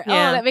culture.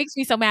 Yeah. Oh, that makes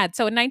me so mad.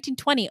 So in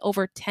 1920,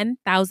 over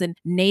 10,000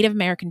 Native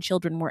American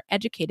children were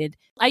educated.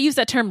 I use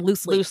that term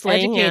loosely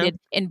educated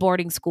in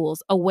boarding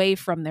schools away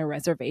from their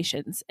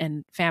reservations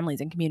and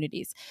families and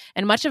communities.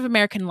 And much of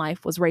American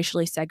life was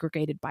racially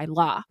segregated by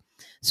law.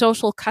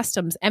 Social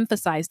customs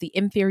emphasized the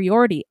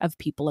inferiority of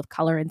people of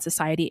color in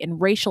society, and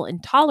racial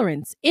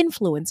intolerance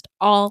influenced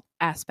all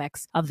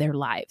aspects of their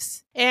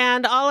lives.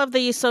 And all of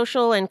the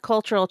social and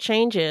cultural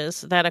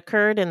changes that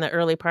occurred in the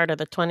early part of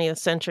the 20th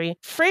century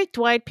freaked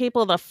white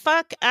people the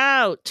fuck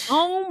out.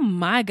 Oh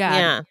my God.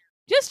 Yeah.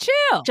 Just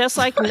chill. Just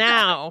like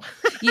now.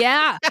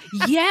 Yeah.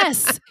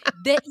 Yes.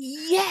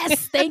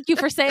 Yes. Thank you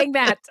for saying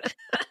that.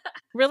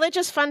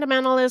 Religious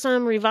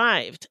fundamentalism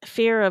revived.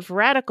 fear of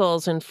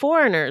radicals and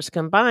foreigners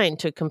combined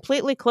to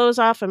completely close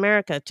off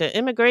America to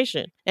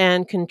immigration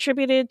and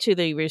contributed to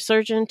the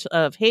resurgence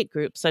of hate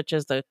groups such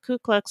as the Ku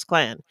Klux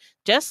Klan,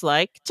 just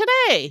like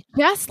today.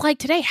 Just like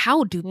today.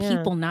 How do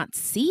people not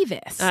see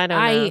this? I don't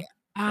know.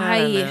 I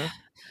don't know.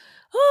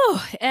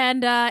 Oh,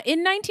 and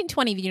in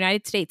 1920, the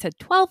United States had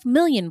 12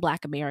 million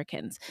Black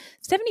Americans,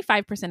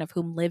 75% of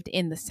whom lived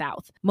in the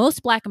South.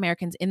 Most Black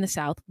Americans in the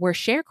South were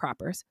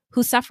sharecroppers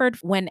who suffered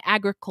when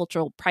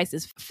agricultural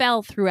prices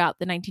fell throughout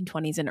the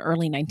 1920s and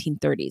early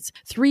 1930s.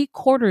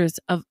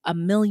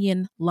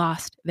 750,000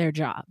 lost their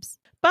jobs.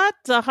 But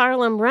the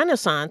Harlem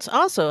Renaissance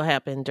also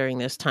happened during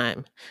this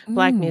time.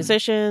 Black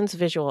musicians,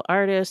 visual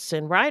artists,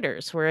 and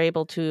writers were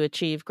able to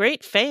achieve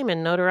great fame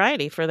and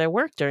notoriety for their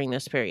work during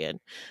this period.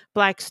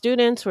 Black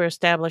students were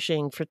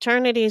establishing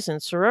fraternities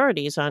and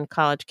sororities on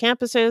college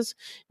campuses.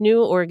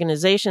 New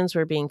organizations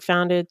were being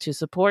founded to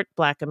support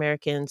Black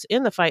Americans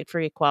in the fight for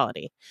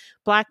equality.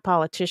 Black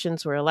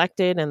politicians were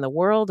elected, and the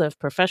world of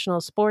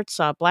professional sports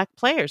saw Black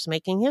players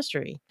making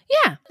history.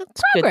 Yeah,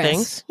 that's good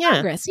things.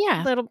 Yeah, progress.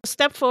 Yeah, a little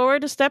step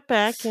forward, a step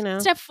back. You know,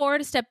 step forward,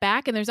 a step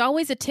back, and there's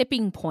always a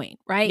tipping point,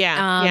 right?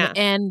 Yeah,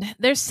 And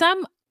there's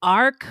some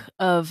arc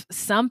of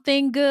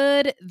something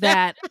good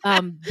that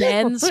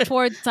bends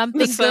towards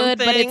something good,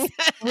 but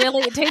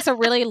it takes a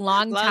really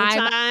long time.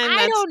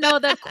 I don't know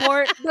the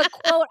quote.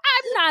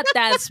 I'm not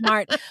that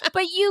smart,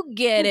 but you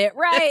get it,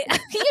 right?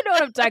 You know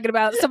what I'm talking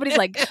about. Somebody's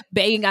like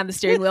banging on the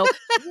steering wheel.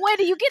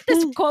 Wendy, you get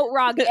this quote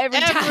wrong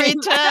every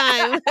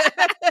time.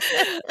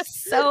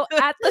 So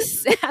at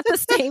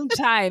the same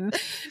time,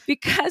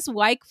 because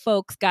white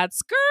folks got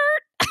scurred,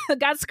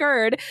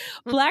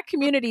 Black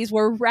communities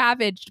were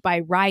ravaged by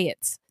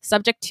riots,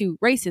 subject to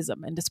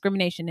racism and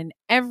discrimination in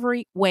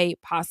every way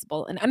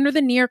possible, and under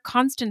the near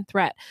constant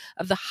threat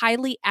of the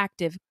highly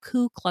active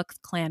Ku Klux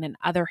Klan and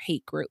other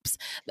hate groups.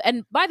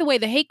 And by the way,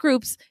 the hate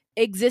groups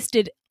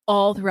existed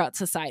all throughout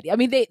society. I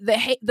mean,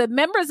 the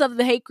members of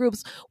the hate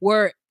groups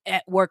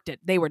worked it.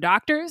 They were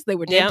doctors, they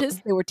were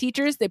dentists, they were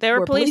teachers, they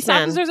were police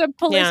officers and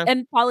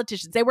and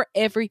politicians. They were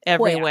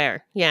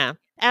everywhere. Yeah.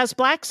 As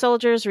Black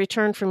soldiers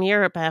returned from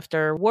Europe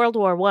after World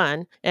War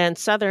I and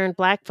Southern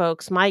Black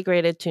folks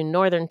migrated to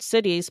northern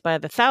cities by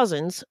the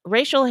thousands,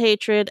 racial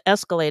hatred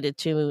escalated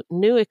to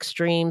new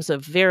extremes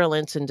of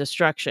virulence and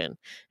destruction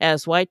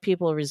as white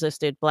people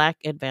resisted Black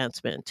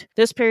advancement.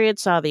 This period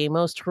saw the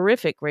most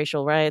horrific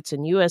racial riots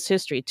in U.S.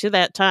 history to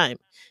that time,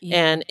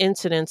 and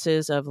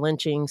incidences of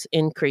lynchings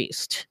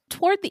increased.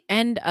 Toward the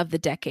end of the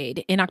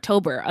decade, in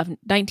October of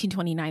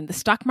 1929, the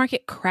stock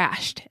market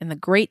crashed and the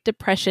Great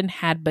Depression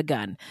had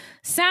begun.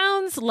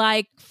 Sounds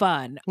like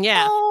fun.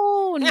 Yeah.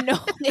 Oh, no,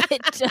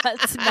 it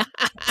does not.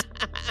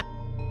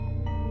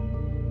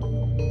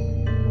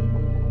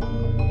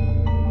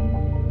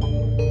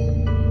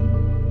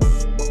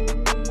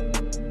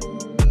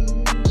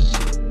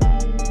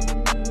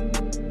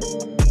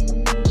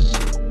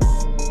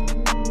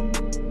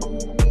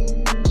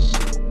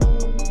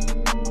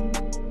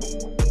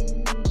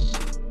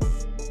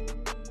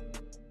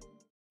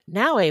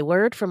 Now a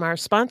word from our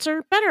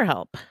sponsor,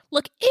 BetterHelp.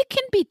 Look, it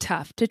can be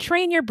tough to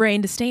train your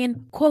brain to stay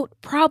in, quote,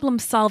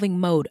 problem-solving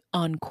mode,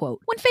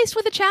 unquote, when faced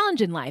with a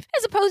challenge in life,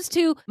 as opposed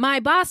to my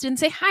boss didn't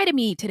say hi to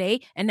me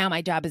today, and now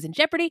my job is in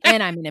jeopardy,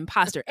 and I'm an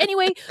imposter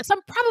anyway, so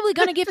I'm probably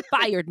going to get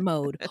fired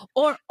mode.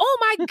 Or, oh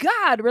my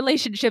God,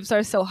 relationships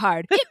are so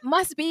hard. It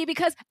must be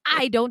because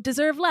I don't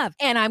deserve love,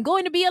 and I'm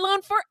going to be alone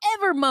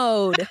forever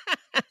mode.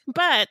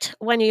 But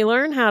when you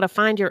learn how to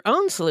find your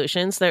own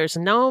solutions, there's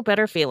no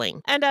better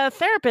feeling. And a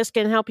therapist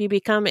can help you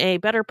become a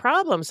better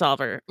problem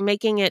solver,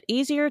 making it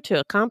easier to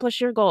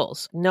accomplish your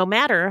goals, no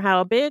matter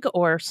how big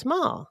or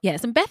small.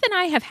 Yes, and Beth and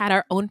I have had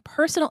our own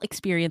personal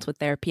experience with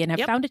therapy and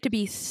have found it to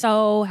be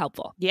so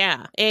helpful.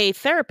 Yeah, a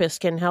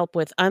therapist can help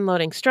with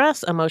unloading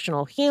stress,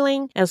 emotional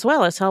healing, as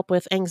well as help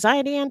with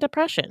anxiety and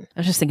depression. I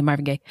was just thinking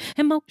Marvin Gaye,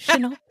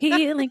 emotional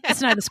healing. It's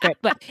not a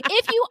script, but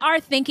if you are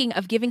thinking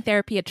of giving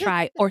therapy a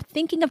try or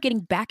thinking of getting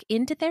back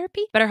into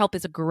therapy, BetterHelp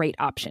is a great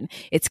option.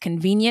 It's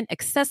convenient,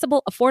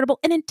 accessible, affordable,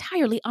 and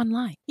entirely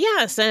online.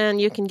 Yes, and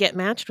you can get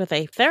matched with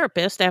a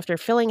therapist after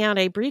filling out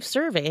a brief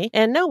survey.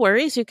 And no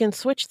worries, you can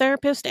switch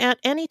therapist at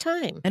any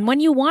time. And when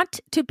you want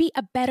to be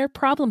a better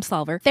problem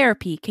solver,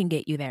 therapy can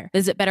get you there.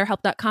 Visit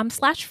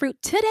BetterHelp.com/fruit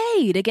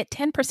today to get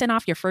 10%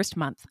 off your first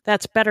month.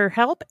 That's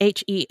BetterHelp,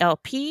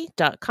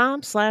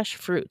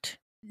 HELP.com/fruit.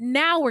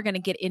 Now we're going to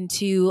get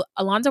into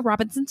Alonzo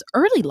Robinson's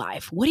early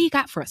life. What do you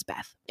got for us,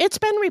 Beth? It's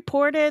been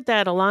reported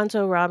that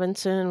Alonzo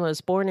Robinson was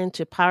born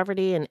into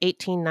poverty in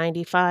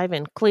 1895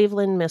 in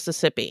Cleveland,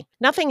 Mississippi.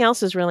 Nothing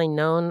else is really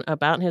known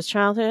about his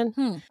childhood.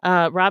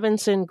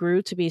 Robinson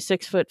grew to be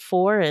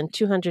 6'4" and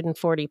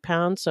 240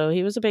 pounds, so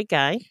he was a big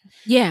guy.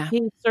 Yeah.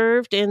 He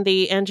served in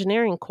the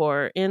engineering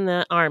corps in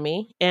the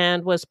Army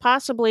and was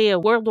possibly a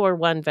World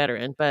War I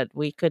veteran, but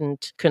we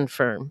couldn't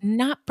confirm.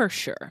 Not for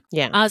sure.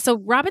 Yeah. So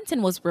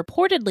Robinson was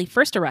reported reportedly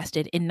first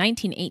arrested in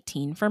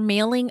 1918 for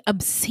mailing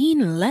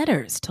obscene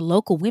letters to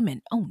local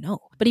women. Oh no.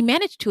 But he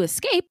managed to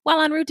escape while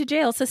en route to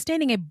jail,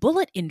 sustaining a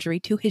bullet injury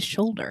to his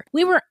shoulder.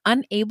 We were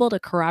unable to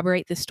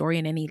corroborate this story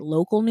in any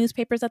local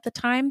newspapers at the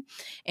time.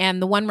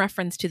 And the one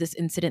reference to this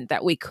incident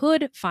that we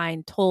could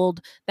find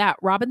told that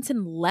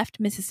Robinson left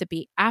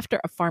Mississippi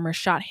after a farmer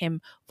shot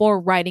him for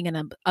writing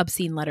an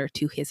obscene letter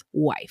to his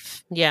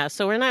wife. Yeah,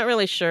 so we're not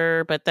really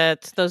sure, but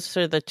those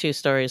are the two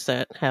stories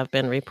that have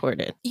been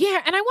reported.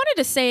 Yeah, and I wanted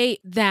to say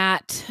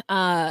that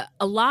a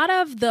lot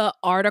of the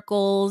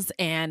articles,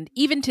 and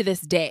even to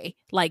this day,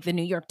 like the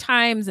New York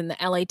Times and the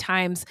LA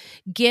Times,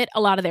 get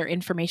a lot of their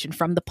information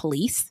from the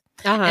police.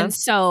 And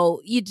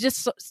so you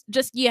just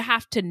you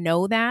have to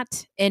know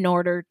that in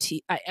order to,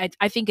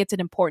 I think it's an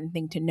important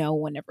thing to know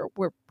whenever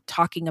we're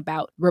talking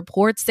about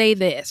reports say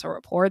this or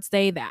reports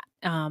say that.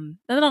 And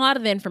a lot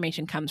of the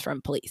information comes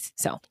from police.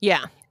 So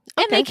yeah.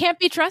 And they can't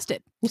be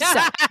trusted.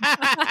 So.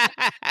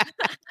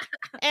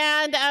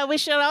 And we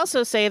should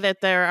also say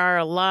that there are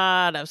a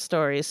lot of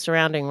stories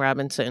surrounding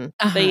Robinson.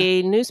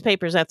 The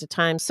newspapers at the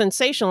time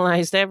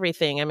sensationalized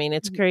everything. I mean,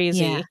 it's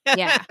crazy.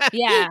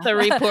 Yeah. The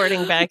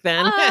reporting back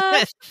then.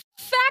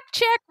 Fact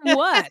check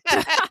what?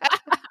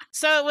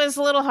 So it was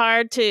a little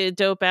hard to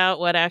dope out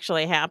what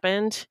actually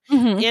happened.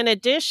 In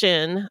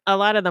addition, a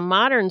lot of the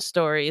modern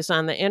stories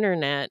on the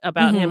internet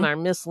about him are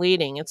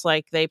misleading. It's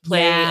like they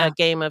play a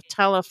game of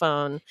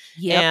telephone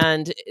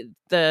and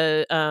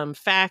the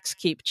facts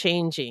keep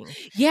changing.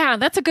 Yeah,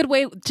 that's a good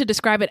way to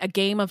describe it. A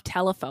game of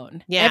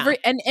telephone. Yeah.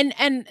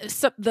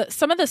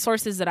 Some of the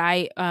sources that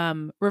I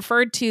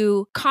referred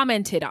to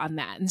commented on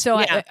that. And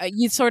so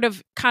you sort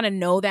of kind of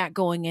know that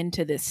going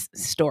into this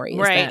story.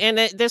 Right. And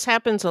this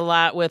happens a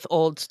lot with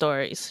old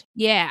stories.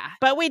 Yeah.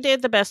 But we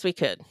did the best we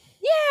could.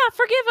 Yeah,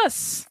 forgive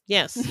us.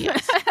 Yes.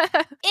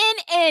 In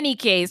any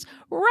case,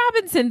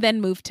 Robinson then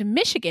moved to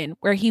Michigan,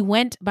 where he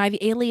went by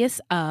the alias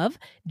of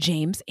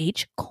James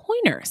H.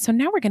 Coiner. So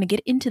now we're going to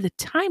get into the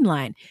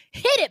timeline.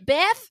 Hit it,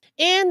 Beth!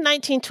 In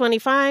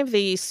 1925,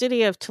 the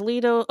city of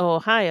Toledo,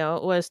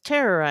 Ohio, was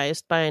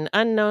terrorized by an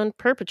unknown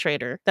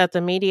perpetrator that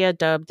the media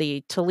dubbed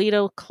the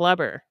Toledo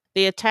Clubber.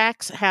 The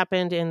attacks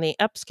happened in the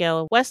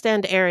upscale West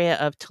End area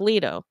of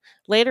Toledo,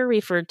 later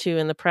referred to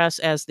in the press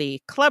as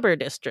the Clubber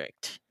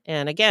District.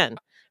 And again,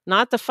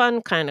 not the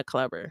fun kind of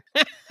clubber.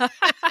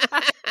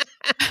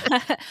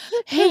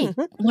 Hey,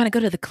 want to go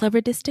to the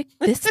Clubber District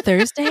this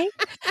Thursday?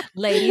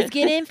 Ladies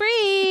get in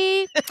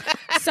free.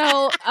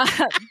 So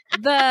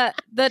the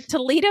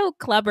Toledo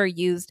Clubber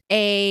used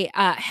a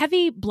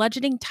heavy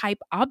bludgeoning type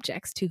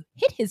objects to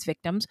hit his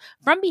victims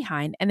from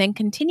behind and then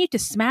continued to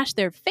smash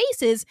their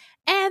faces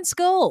and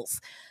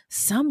skulls.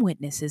 Some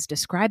witnesses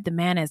described the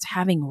man as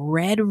having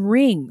red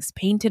rings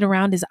painted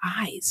around his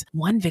eyes.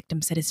 One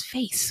victim said his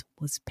face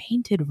was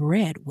painted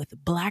red with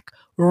black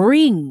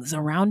rings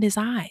around his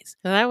eyes.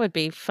 That would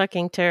be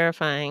fucking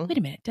terrifying. Wait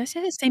a minute. Did I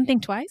say the same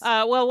thing twice?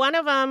 Well, one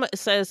of them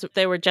says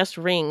they were just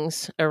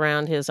rings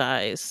around his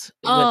eyes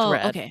with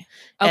red. Okay.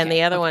 And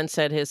the other one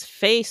said his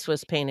face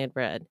was painted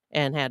red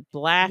and had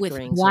black with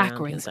rings black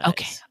around rings. his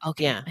eyes.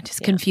 Okay. Yeah. I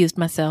just confused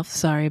myself.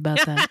 Sorry about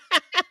that.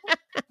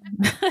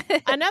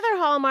 Another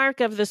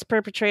hallmark of this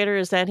perpetrator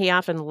is that he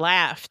often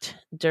laughed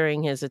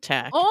during his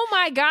attack. Oh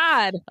my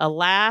God. A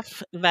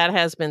laugh that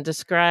has been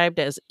described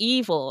as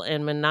evil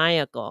and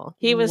maniacal.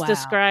 He was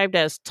described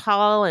as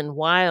tall and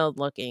wild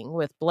looking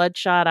with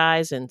bloodshot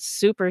eyes and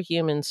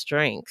superhuman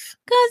strength.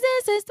 'Cause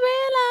this is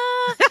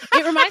Thriller.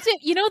 It reminds me,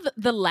 you know,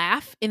 the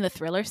laugh in the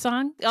Thriller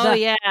song? Oh,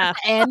 yeah.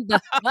 And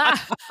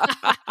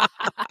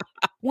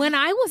when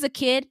I was a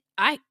kid,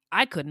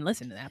 I couldn't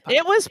listen to that part.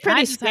 It was pretty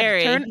I just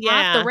scary. had to turn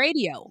off the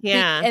radio.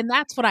 Yeah. And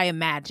that's what I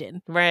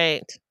imagine.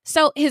 Right.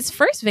 So his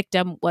first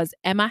victim was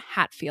Emma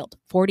Hatfield,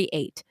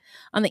 48.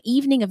 On the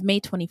evening of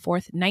May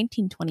 24th,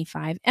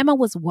 1925, Emma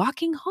was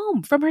walking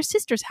home from her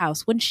sister's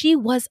house when she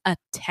was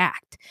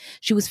attacked.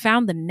 She was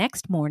found the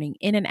next morning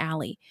in an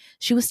alley.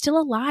 She was still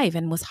alive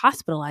and was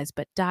hospitalized,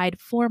 but died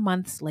 4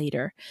 months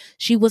later.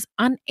 She was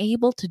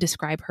unable to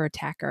describe her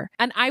attacker.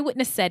 An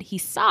eyewitness said he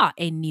saw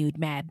a nude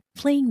man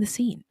fleeing the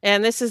scene.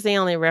 And this is the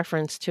only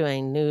reference to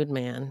a nude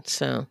man,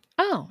 so.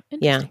 Oh,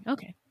 interesting. Yeah.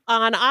 Okay.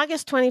 On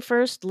August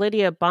 21st,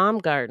 Lydia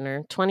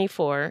Baumgartner,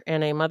 24,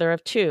 and a mother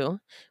of 2,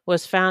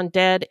 was found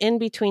dead in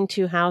between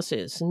 2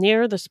 houses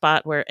near the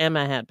spot where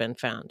Emma had been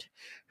found.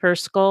 Her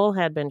skull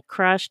had been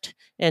crushed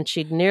and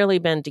she'd nearly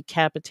been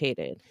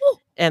decapitated. Ooh.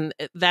 And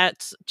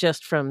that's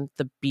just from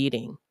the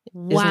beating.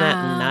 Wow. Isn't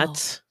that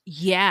nuts?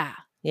 Yeah.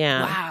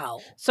 Yeah. Wow.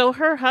 So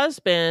her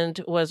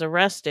husband was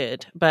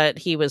arrested, but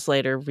he was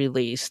later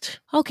released.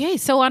 Okay,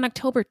 so on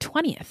October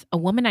 20th, a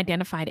woman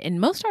identified in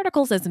most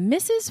articles as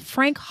Mrs.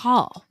 Frank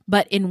Hall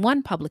but in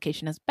one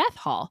publication as Beth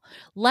Hall,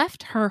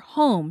 left her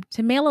home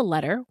to mail a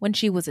letter when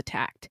she was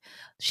attacked.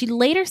 She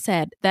later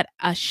said that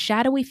a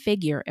shadowy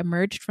figure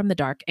emerged from the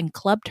dark and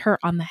clubbed her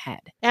on the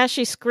head. As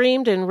she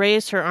screamed and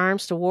raised her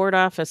arms to ward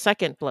off a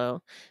second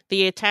blow,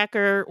 the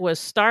attacker was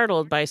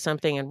startled by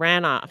something and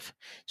ran off.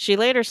 She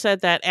later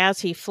said that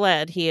as he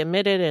fled, he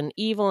emitted an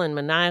evil and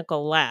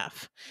maniacal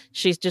laugh.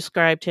 She's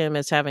described him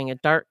as having a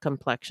dark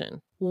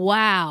complexion.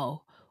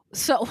 Wow.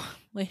 So,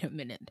 wait a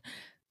minute.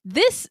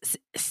 This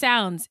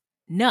sounds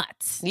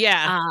nuts.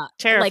 Yeah,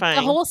 terrifying. Like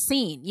the whole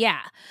scene,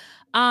 yeah.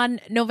 On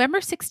November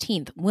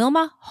 16th,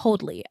 Wilma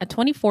Hoadley, a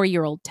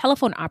 24-year-old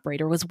telephone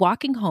operator, was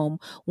walking home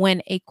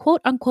when a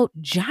quote-unquote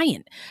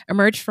giant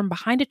emerged from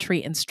behind a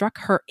tree and struck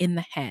her in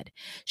the head.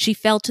 She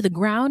fell to the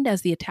ground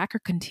as the attacker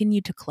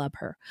continued to club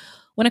her.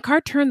 When a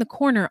car turned the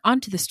corner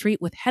onto the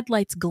street with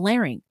headlights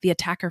glaring, the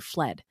attacker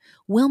fled.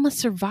 Wilma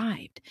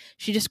survived.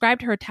 She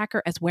described her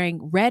attacker as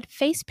wearing red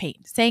face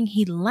paint, saying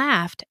he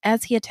laughed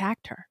as he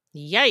attacked her.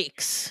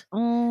 Yikes.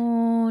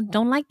 Oh,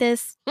 don't like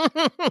this.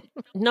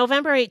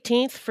 November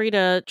 18th,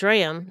 Frida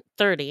Draham,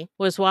 30,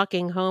 was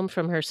walking home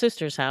from her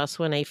sister's house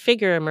when a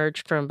figure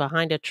emerged from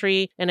behind a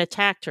tree and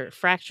attacked her,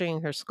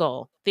 fracturing her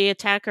skull. The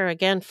attacker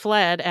again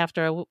fled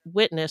after a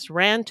witness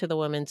ran to the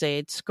woman's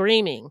aid,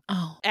 screaming.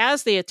 Oh.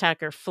 As the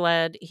attacker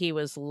fled, he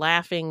was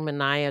laughing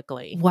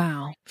maniacally.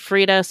 Wow.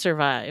 Frida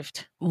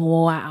survived.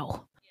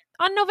 Wow.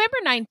 On November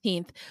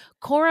 19th,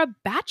 Cora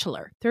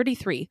Batchelor,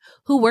 33,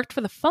 who worked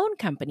for the phone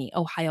company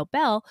Ohio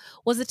Bell,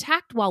 was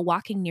attacked while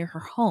walking near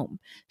her home.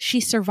 She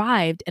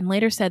survived and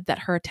later said that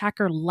her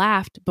attacker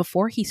laughed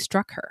before he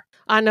struck her.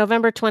 On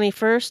November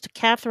 21st,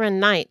 Catherine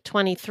Knight,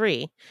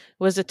 23,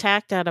 was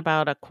attacked at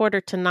about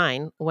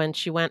 8:45 when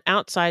she went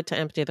outside to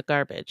empty the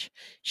garbage.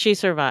 She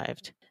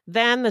survived.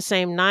 Then, the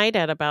same night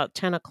at about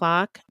 10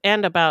 o'clock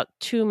and about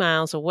 2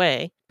 miles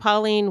away,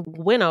 Pauline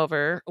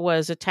Winover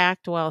was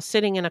attacked while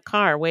sitting in a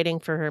car waiting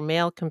for her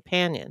male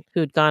companion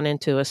who'd gone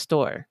into a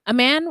store. A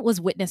man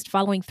was witnessed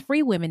following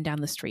 3 women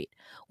down the street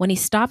when he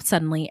stopped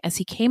suddenly as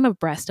he came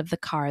abreast of the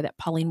car that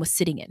Pauline was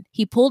sitting in.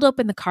 He pulled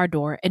open the car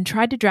door and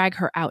tried to drag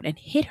her out and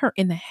hit her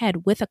in the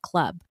head with a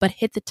club, but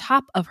hit the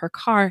top of her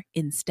car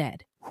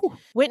instead. Whew.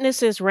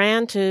 Witnesses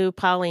ran to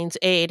Pauline's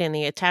aid and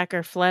the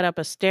attacker fled up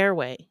a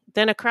stairway,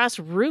 then across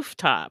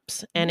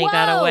rooftops, and he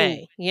got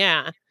away.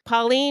 Yeah.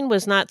 Pauline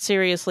was not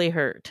seriously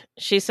hurt.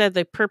 She said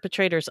the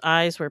perpetrator's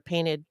eyes were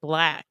painted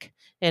black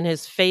and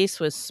his face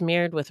was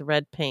smeared with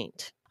red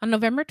paint. On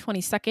November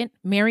 22nd,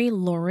 Mary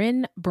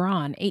Lauren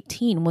Braun,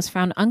 18, was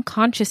found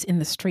unconscious in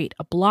the street,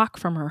 a block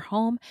from her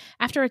home,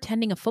 after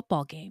attending a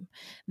football game.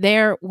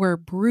 There were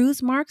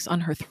bruise marks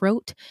on her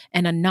throat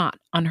and a knot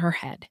on her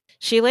head.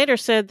 She later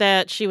said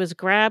that she was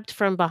grabbed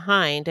from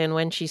behind, and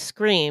when she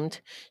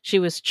screamed, she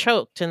was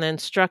choked and then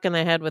struck in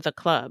the head with a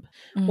club.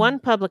 One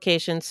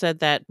publication said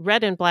that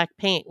red and black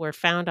paint were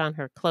found on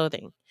her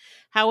clothing.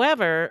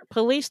 However,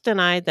 police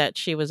denied that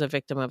she was a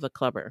victim of the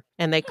clubber,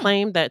 and they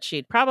claimed that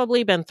she'd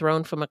probably been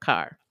thrown from a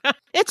car.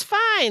 It's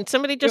fine.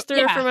 Somebody just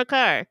threw her from a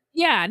car.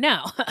 Yeah,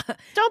 no.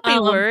 Don't be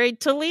worried,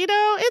 Toledo.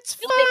 It's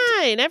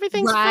fine.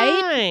 Everything's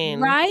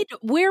fine. Right?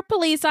 We're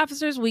police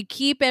officers. We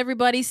keep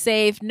everybody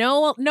safe.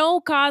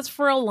 No cause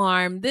for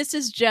alarm. This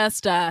is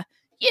just,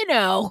 you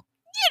know,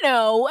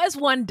 as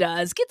one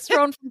does, gets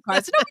thrown from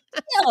cars. No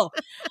big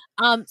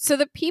deal. So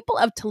the people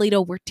of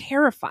Toledo were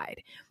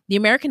terrified. The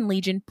American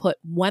Legion put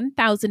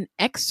 1,000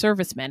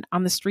 ex-servicemen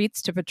on the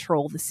streets to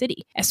patrol the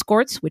city.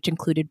 Escorts, which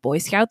included Boy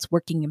Scouts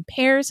working in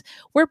pairs,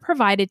 were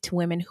provided to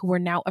women who were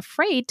now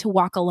afraid to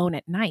walk alone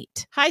at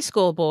night. High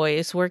school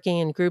boys working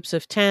in groups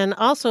of 10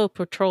 also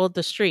patrolled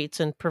the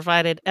streets and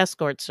provided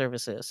escort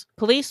services.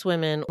 Police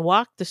women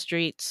walked the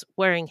streets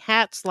wearing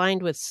hats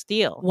lined with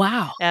steel.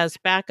 Wow. As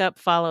backup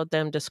followed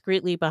them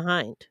discreetly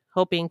behind,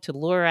 hoping to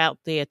lure out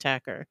the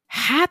attacker.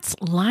 Hats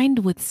lined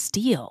with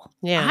steel.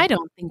 Yeah. I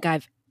don't think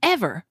I've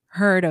ever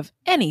heard of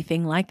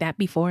anything like that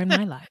before in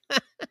my life.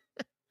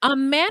 A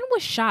man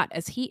was shot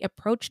as he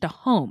approached a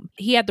home.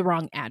 He had the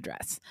wrong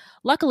address.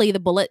 Luckily, the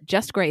bullet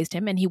just grazed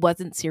him and he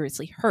wasn't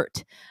seriously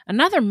hurt.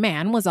 Another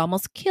man was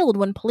almost killed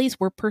when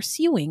police were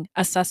pursuing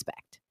a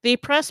suspect. The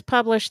press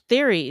published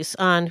theories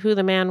on who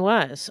the man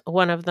was,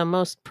 one of the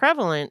most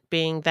prevalent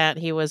being that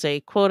he was a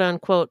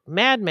quote-unquote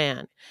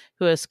madman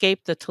who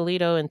escaped the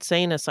Toledo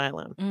Insane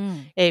Asylum.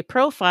 A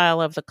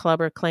profile of the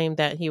clubber claimed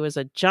that he was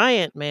a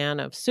giant man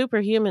of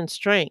superhuman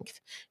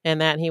strength and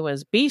that he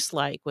was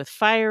beast-like with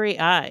fiery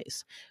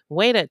eyes.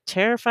 Way to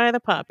terrify the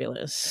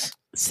populace.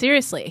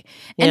 Seriously.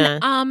 Yeah.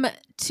 And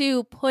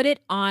to put it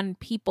on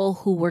people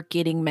who were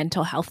getting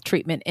mental health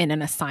treatment in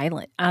an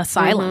asylum,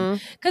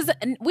 because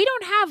we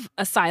don't have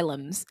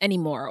asylums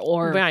anymore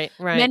or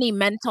many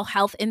mental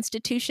health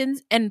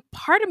institutions. And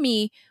part of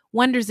me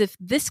wonders if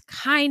this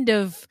kind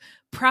of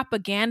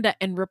propaganda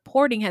and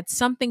reporting had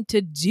something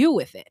to do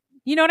with it.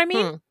 You know what I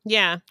mean?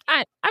 Yeah.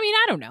 I mean,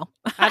 I don't know.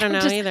 I don't know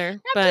either.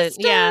 But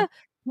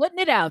Putting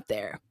it out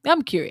there.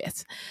 I'm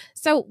curious.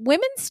 So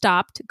women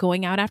stopped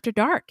going out after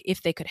dark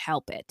if they could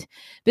help it.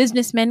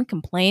 Businessmen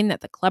complained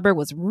that the clubber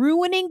was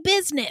ruining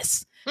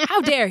business.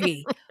 How dare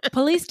he?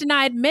 Police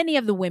denied many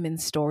of the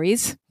women's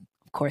stories.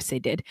 Of course they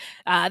did.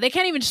 They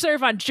can't even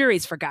serve on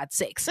juries, for God's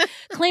sakes,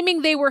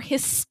 claiming they were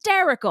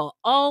hysterical.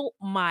 Oh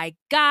my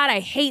God, I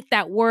hate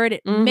that word.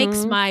 It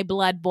makes my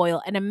blood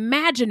boil. And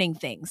imagining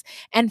things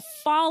and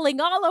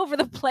falling all over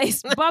the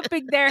place,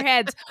 bumping their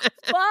heads.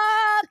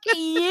 Fuck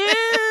you.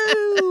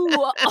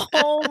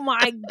 Oh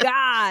my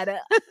God.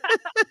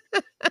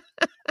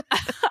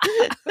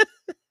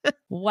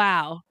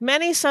 Wow.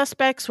 Many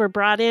suspects were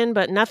brought in,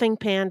 but nothing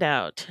panned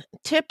out.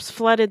 Tips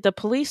flooded the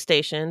police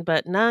station,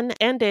 but none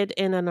ended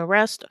in an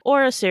arrest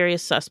or a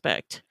serious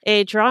suspect.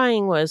 A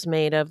drawing was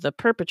made of the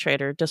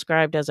perpetrator,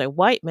 described as a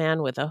white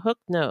man with a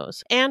hooked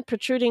nose and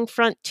protruding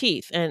front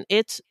teeth, and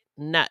it's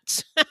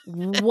nuts.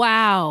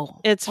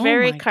 Wow. It's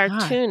very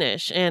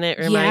cartoonish, and it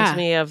reminds Yeah.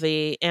 me of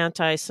the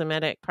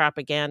anti-Semitic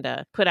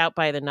propaganda put out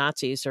by the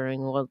Nazis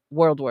during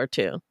World War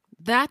II.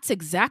 That's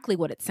exactly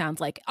what it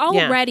sounds like.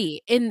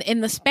 Already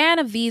in the span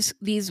of these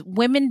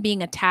women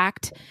being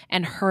attacked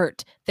and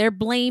hurt, they're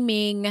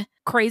blaming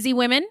crazy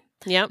women.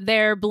 Yep.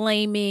 They're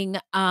blaming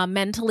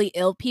mentally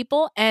ill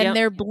people, and Yep.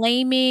 they're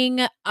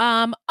blaming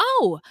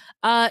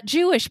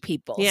Jewish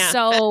people. Yeah.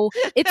 So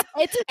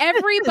it's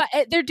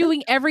everybody. They're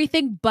doing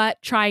everything but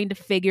trying to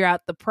figure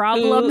out the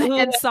problem Who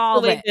and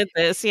solve it. did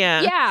this?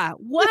 Yeah. Yeah.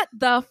 What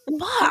the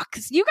fuck?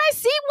 You guys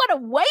see what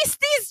a waste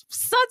these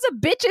sons of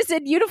bitches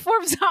in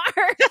uniforms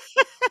are?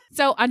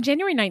 So on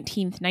January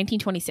 19th,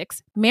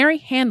 1926, Mary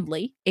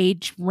Handley,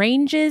 age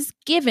ranges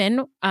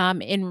given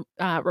in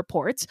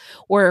reports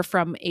were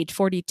from age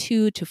 42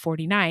 to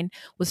 49,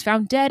 was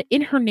found dead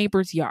in her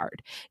neighbor's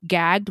yard,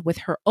 gagged with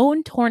her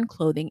own torn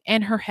clothing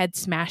and her head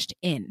smashed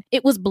in.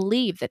 It was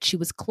believed that she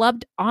was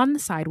clubbed on the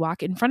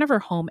sidewalk in front of her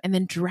home and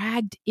then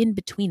dragged in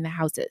between the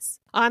houses.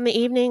 On the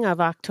evening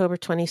of October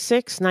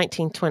 26,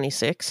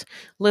 1926,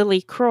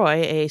 Lily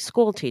Croy, a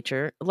school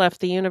teacher, left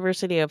the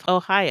University of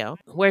Ohio,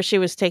 where she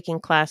was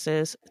taking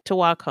classes, to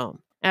walk home.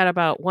 At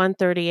about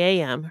 1:30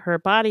 a.m., her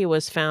body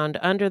was found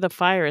under the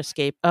fire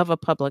escape of a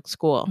public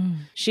school.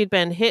 She'd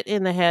been hit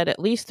in the head at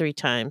least 3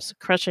 times,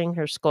 crushing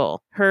her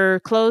skull. Her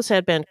clothes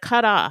had been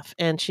cut off,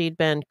 and she'd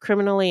been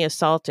criminally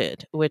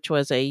assaulted, which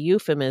was a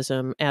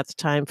euphemism at the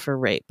time for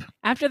rape.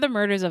 After the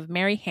murders of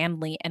Mary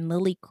Handley and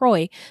Lily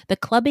Croy, the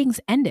clubbings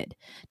ended.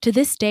 To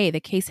this day, the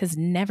case has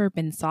never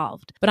been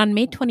solved. But on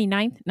May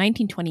 29th,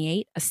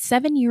 1928, a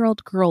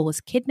 7-year-old girl was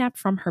kidnapped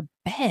from her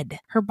bed.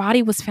 Her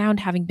body was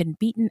found having been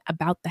beaten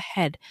about the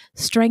head,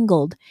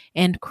 strangled,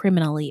 and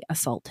criminally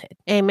assaulted.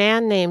 A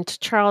man named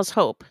Charles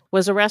Hope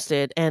was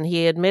arrested, and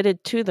he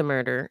admitted to the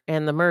murder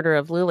and the murder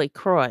of Lily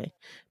Croy,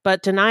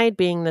 but denied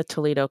being the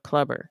Toledo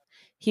Clubber.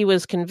 He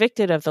was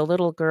convicted of the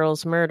little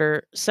girl's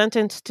murder,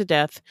 sentenced to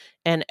death,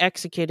 and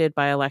executed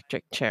by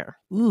electric chair.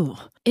 Ooh.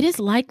 It is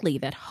likely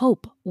that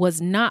Hope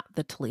was not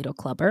the Toledo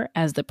Clubber,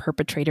 as the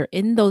perpetrator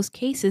in those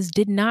cases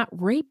did not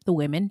rape the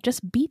women,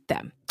 just beat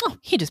them. Oh,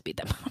 he just beat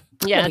them.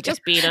 Yeah,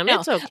 just beat him.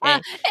 No. It's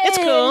okay. It's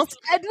cool.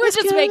 We're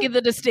just making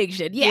the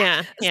distinction.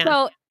 Yeah. Yeah.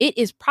 So it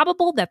is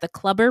probable that the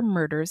Clubber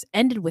murders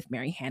ended with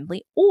Mary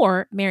Handley,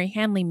 or Mary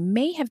Handley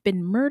may have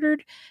been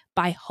murdered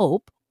by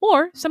Hope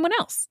or someone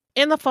else.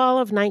 In the fall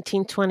of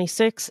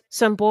 1926,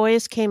 some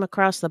boys came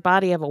across the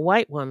body of a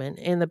white woman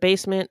in the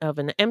basement of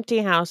an empty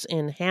house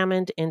in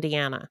Hammond,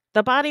 Indiana.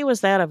 The body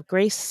was that of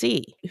Grace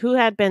C., who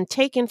had been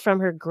taken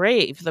from her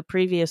grave the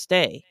previous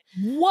day.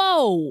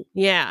 Whoa!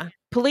 Yeah.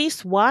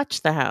 Police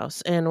watched the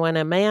house, and when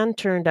a man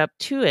turned up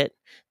to it,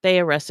 they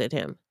arrested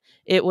him.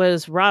 It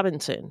was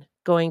Robinson,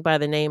 going by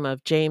the name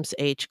of James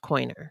H.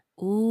 Coiner.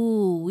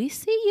 Ooh, we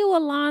see you,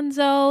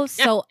 Alonzo.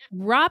 So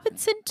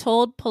Robinson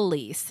told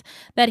police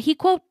that he,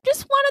 quote,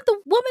 just wanted the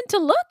woman to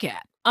look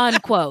at,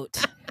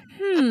 unquote.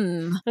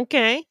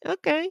 Okay.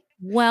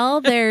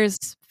 Well,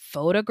 there's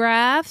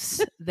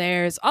photographs.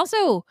 There's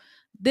also...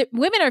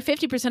 women are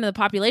 50% of the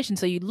population,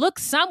 so you look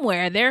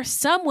somewhere, they're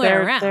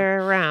somewhere around.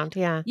 They're around,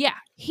 yeah. Yeah.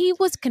 He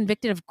was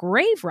convicted of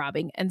grave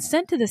robbing and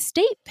sent to the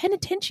state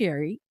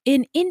penitentiary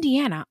in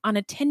Indiana on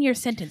a 10-year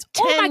sentence.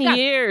 10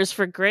 years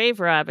for grave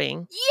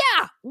robbing.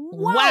 Yeah.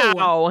 Whoa.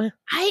 Wow.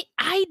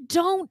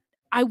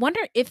 I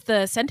wonder if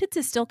the sentence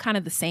is still kind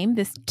of the same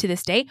to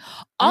this day.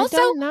 Also, I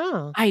don't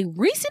know. I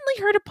recently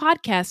heard a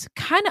podcast,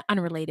 kind of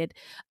unrelated,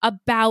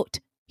 about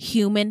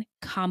human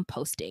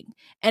composting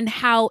and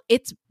how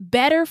it's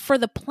better for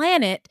the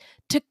planet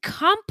to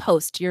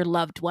compost your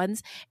loved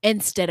ones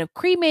instead of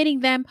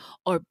cremating them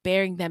or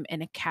burying them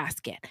in a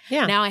casket.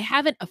 Yeah. Now, I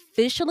haven't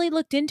officially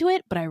looked into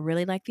it, but I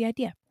really like the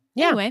idea.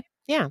 Yeah. Anyway,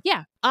 Yeah.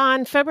 Yeah.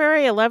 On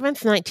February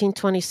 11th,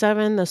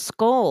 1927, the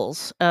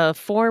skulls of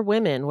 4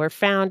 women were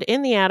found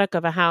in the attic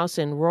of a house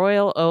in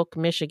Royal Oak,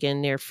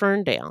 Michigan, near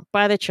Ferndale,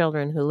 by the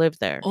children who lived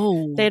there.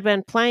 Oh. They had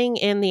been playing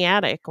in the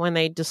attic when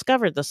they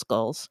discovered the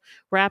skulls,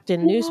 wrapped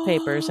in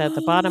newspapers at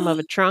the bottom of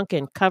a trunk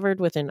and covered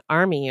with an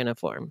army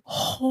uniform.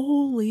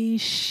 Holy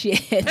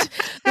shit.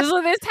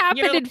 This happened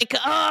You're in... like, oh,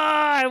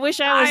 I wish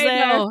I was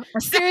there. Know.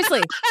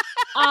 Seriously.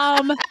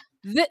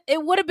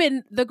 It would have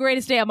been the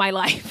greatest day of my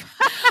life.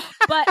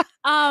 But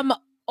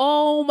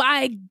oh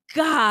my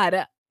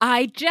God.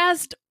 I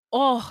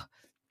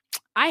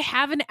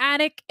have an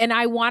attic and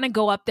I want to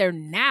go up there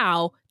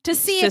now to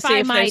see if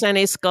I might there's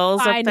any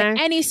skulls find up there.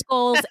 any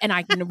skulls and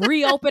I can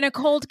reopen a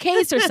cold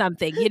case or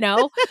something, you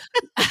know?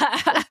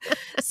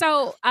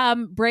 So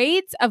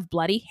braids of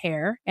bloody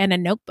hair and a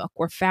notebook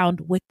were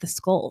found with the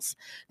skulls.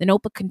 The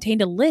notebook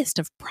contained a list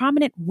of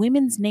prominent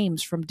women's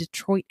names from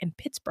Detroit and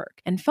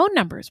Pittsburgh, and phone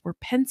numbers were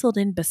penciled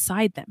in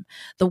beside them.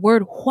 The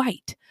word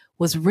white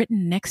was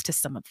written next to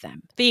some of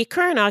them. The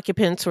current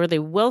occupants were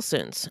the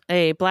Wilsons,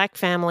 a black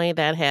family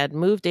that had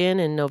moved in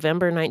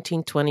November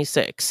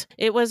 1926.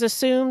 It was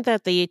assumed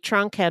that the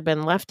trunk had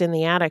been left in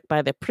the attic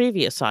by the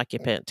previous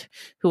occupant,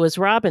 who was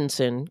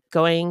Robinson,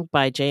 going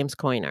by James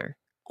Coiner.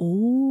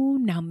 Oh,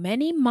 now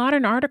many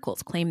modern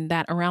articles claim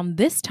that around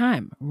this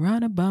time,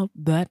 right about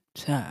that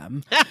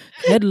time,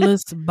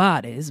 headless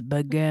bodies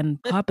began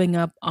popping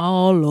up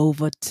all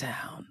over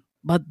town.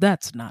 But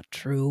that's not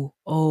true.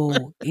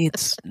 Oh,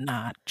 it's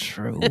not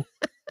true.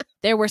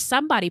 There were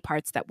some body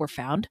parts that were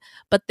found,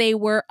 but they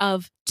were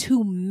of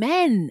 2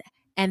 men,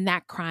 and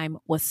that crime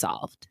was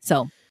solved.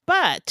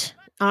 But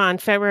on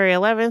February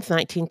 11th,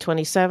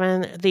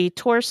 1927, the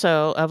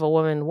torso of a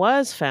woman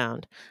was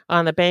found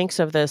on the banks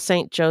of the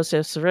St.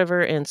 Joseph's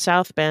River in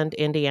South Bend,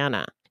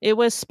 Indiana. It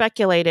was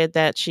speculated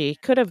that she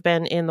could have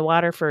been in the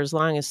water for as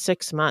long as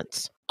 6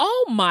 months.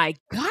 Oh my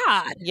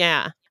God.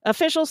 Yeah.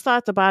 Officials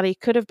thought the body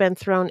could have been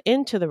thrown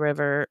into the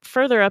river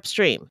further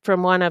upstream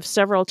from one of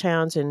several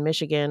towns in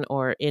Michigan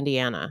or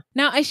Indiana.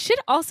 Now, I should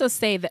also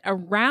say that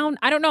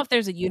I don't know if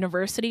there's a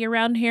university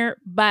around here,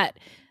 but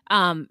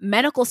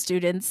medical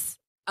students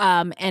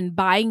and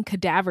buying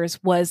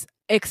cadavers was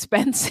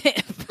expensive.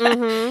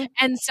 Mm-hmm.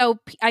 And so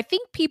I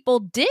think people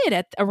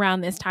did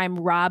around this time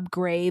rob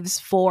graves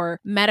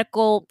for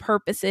medical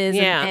purposes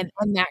and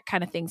that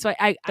kind of thing. So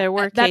there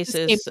were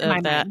cases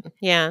of that. Mind.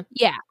 Yeah.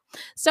 Yeah.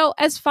 So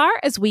as far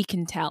as we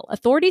can tell,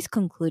 authorities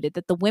concluded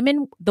that the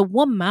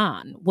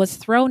woman was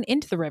thrown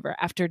into the river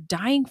after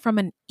dying from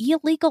an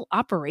illegal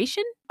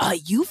operation, a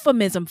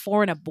euphemism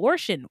for an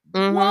abortion.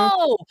 Mm-hmm.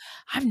 Whoa,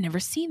 I've never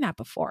seen that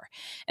before.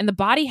 And the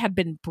body had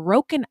been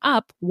broken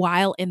up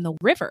while in the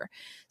river.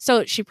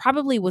 So she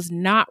probably was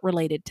not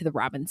related to the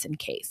Robinson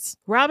case.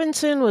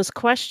 Robinson was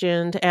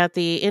questioned at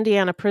the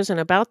Indiana prison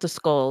about the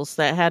skulls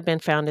that had been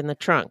found in the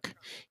trunk.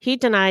 He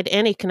denied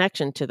any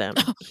connection to them.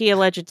 He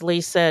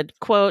allegedly said,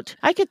 quote,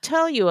 "I could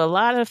tell you a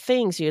lot of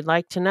things you'd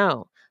like to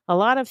know. A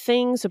lot of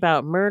things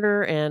about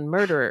murder and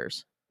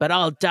murderers. But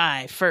I'll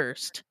die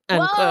first."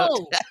 Unquote.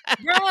 Whoa,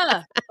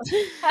 bruh.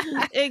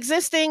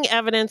 Existing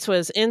evidence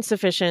was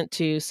insufficient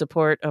to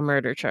support a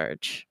murder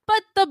charge.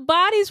 But the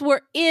bodies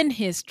were in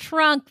his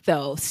trunk,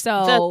 though.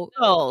 So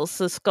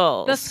the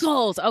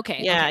skulls.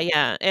 Okay. Yeah, okay.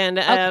 yeah.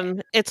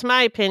 And it's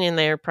my opinion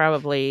they're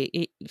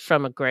probably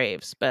from a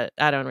graves, but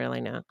I don't really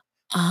know.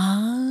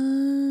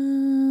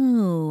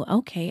 Oh,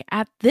 okay.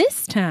 At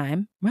this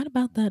time, right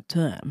about that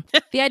time,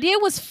 the idea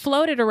was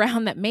floated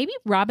around that maybe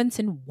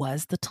Robinson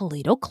was the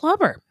Toledo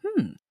Clubber.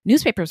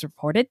 Newspapers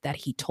reported that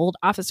he told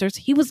officers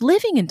he was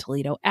living in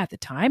Toledo at the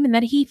time and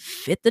that he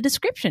fit the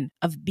description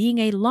of being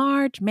a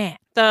large man.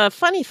 The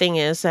funny thing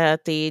is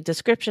that the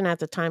description at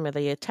the time of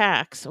the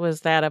attacks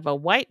was that of a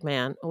white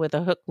man with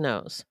a hooked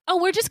nose.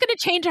 Oh, we're just going to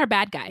change our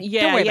bad guy.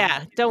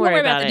 Yeah, Don't worry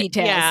about the it.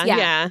 details.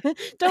 Yeah.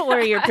 Don't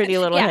worry your pretty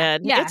little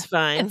head. Yeah. It's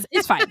fine.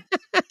 It's fine.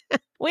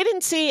 We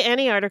didn't see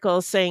any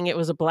articles saying it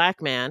was a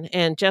black man,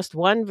 and just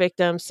one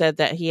victim said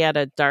that he had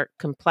a dark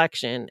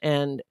complexion.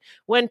 And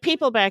when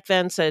people back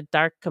then said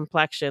dark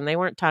complexion, they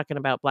weren't talking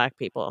about black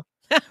people.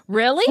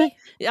 Really?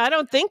 I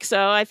don't think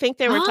so. I think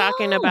they were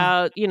talking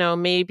about,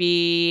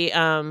 maybe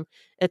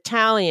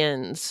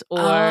Italians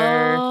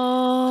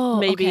or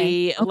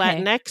maybe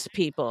Latinx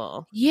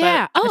people.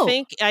 Yeah. But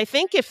I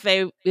think if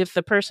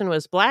the person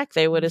was black,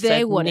 they would have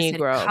said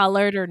Negro. Said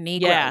colored or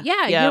Negro.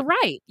 Yeah. You're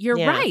right. You're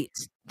right.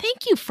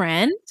 Thank you,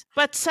 friend.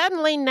 But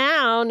suddenly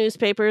now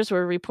newspapers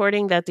were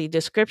reporting that the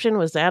description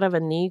was that of a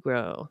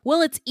Negro.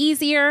 Well, it's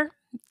easier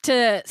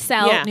to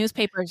sell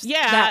newspapers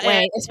that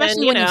way,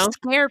 especially when you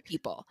scare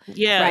people.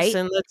 Yes, right?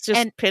 And let's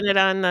just pin it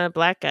on the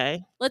black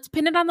guy. Let's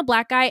pin it on the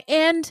black guy.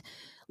 And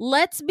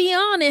let's be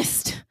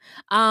honest,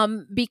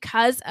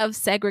 because of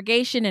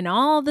segregation and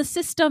all the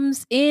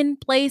systems in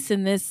place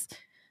in this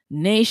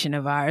nation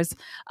of ours,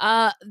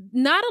 not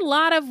a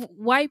lot of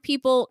white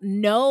people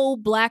know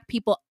black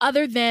people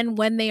other than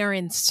when they are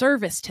in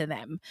service to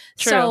them.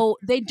 True. So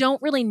they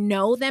don't really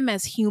know them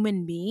as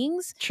human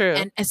beings. True.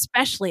 And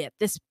especially at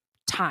this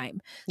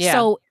time. Yeah.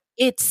 So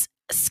it's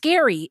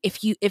scary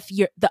if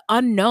you're the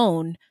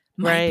unknown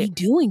might be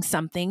doing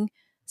something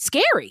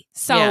scary.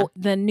 So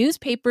the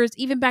newspapers,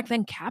 even back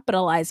then,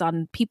 capitalized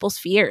on people's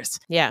fears.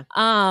 Yeah.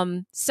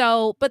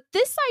 But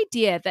this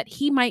idea that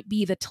he might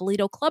be the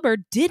Toledo Clubber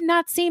did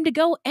not seem to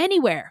go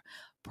anywhere.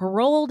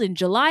 Paroled in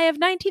July of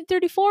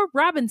 1934,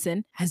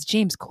 Robinson, as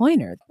James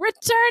Coiner,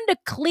 returned to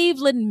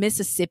Cleveland,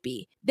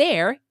 Mississippi.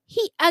 There,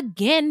 he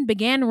again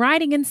began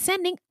writing and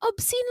sending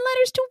obscene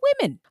letters to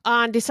women.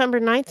 On December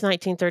 9th,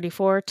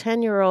 1934,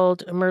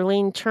 10-year-old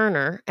Merlene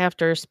Turner,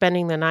 after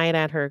spending the night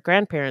at her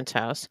grandparents'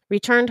 house,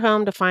 returned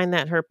home to find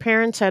that her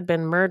parents had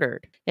been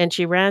murdered, and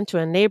she ran to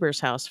a neighbor's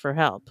house for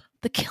help.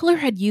 The killer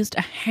had used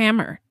a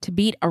hammer to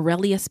beat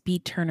Aurelius B.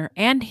 Turner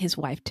and his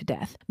wife to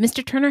death.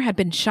 Mr. Turner had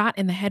been shot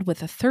in the head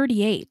with a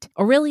 .38.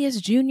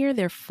 Aurelius Jr.,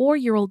 their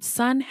 4-year-old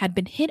son, had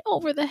been hit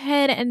over the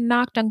head and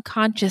knocked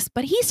unconscious,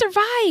 but he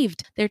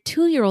survived. Their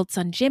 2-year-old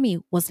son, Jimmy,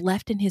 was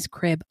left in his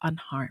crib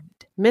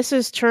unharmed.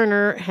 Mrs.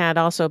 Turner had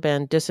also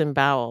been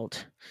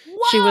disemboweled.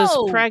 Whoa! She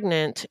was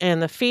pregnant,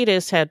 and the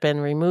fetus had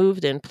been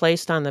removed and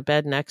placed on the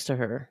bed next to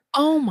her.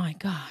 Oh, my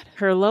God.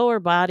 Her lower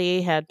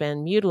body had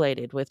been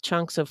mutilated with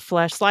chunks of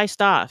flesh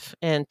sliced off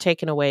and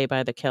taken away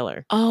by the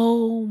killer.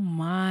 Oh,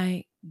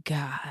 my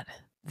God.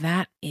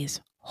 That is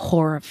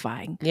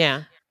horrifying.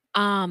 Yeah.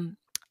 I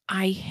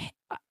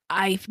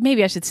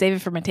maybe I should save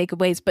it for my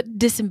takeaways, but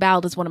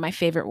disemboweled is one of my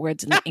favorite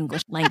words in the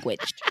English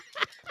language.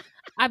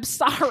 I'm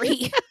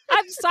sorry.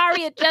 I'm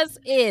sorry. It just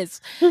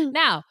is.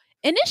 Now,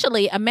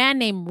 initially, a man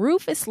named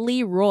Rufus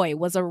Lee Roy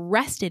was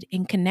arrested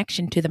in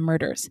connection to the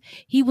murders.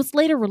 He was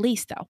later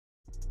released, though.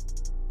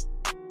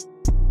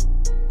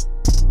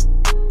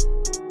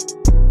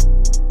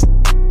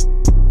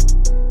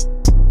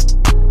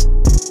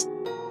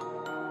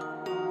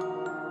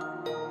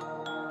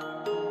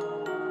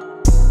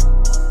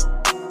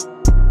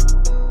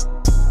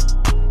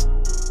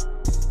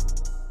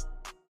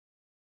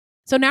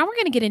 So now we're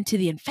going to get into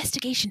the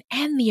investigation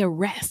and the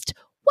arrest.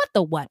 What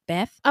the what,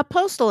 Beth? A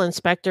postal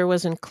inspector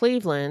was in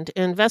Cleveland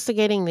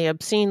investigating the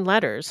obscene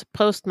letters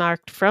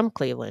postmarked from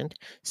Cleveland,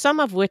 some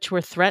of which were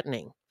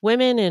threatening.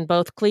 Women in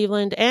both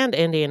Cleveland and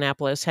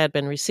Indianapolis had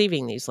been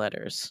receiving these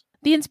letters.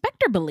 The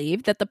inspector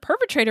believed that the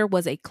perpetrator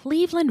was a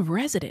Cleveland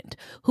resident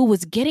who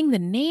was getting the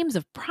names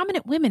of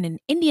prominent women in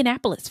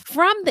Indianapolis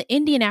from the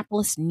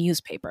Indianapolis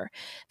newspaper.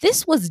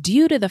 This was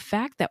due to the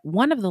fact that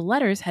one of the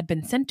letters had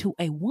been sent to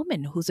a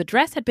woman whose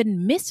address had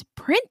been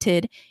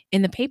misprinted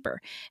in the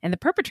paper, and the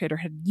perpetrator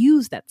had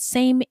used that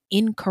same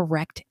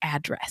incorrect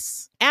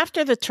address.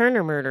 After the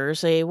Turner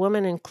murders, a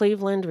woman in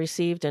Cleveland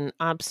received an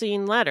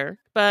obscene letter,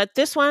 but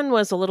this one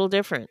was a little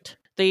different.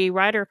 The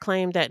writer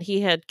claimed that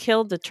he had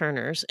killed the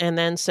Turners and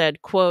then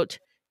said, quote,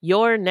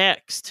 "You're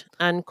next,"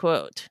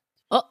 unquote.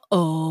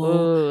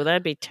 Uh-oh. Ooh,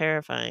 that'd be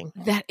terrifying.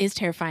 That is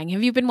terrifying.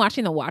 Have you been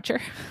watching The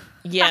Watcher?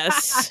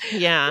 Yes.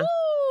 Yeah.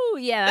 Ooh,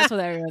 yeah, that's what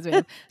everyone's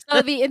doing.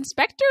 So the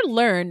inspector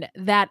learned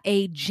that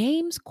a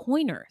James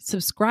Coiner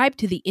subscribed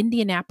to the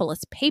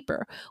Indianapolis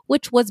paper,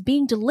 which was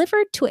being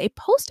delivered to a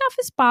post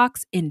office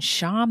box in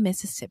Shaw,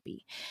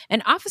 Mississippi.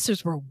 And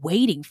officers were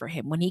waiting for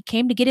him when he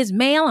came to get his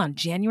mail on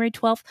January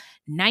 12th,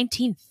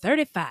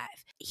 1935.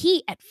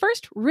 He at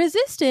first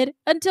resisted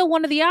until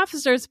one of the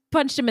officers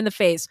punched him in the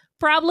face.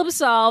 Problem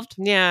solved.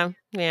 Yeah.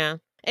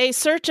 A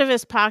search of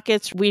his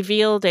pockets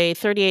revealed a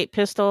 .38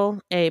 pistol,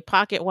 a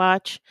pocket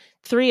watch,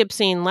 3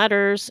 obscene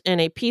letters,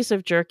 and a piece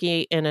of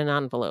jerky in an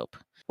envelope.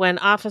 When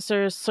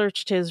officers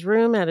searched his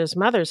room at his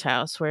mother's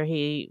house where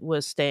he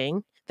was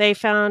staying, they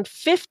found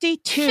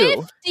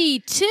 52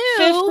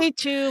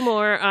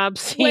 more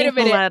obscene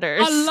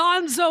letters.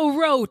 Alonzo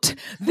wrote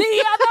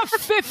the other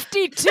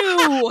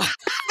 52.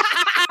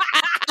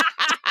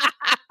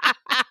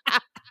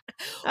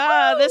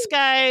 This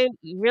guy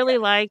really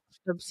liked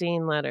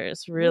obscene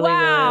letters. Really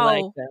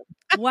liked them.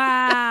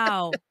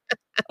 Wow.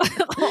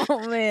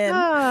 Oh, man.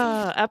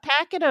 A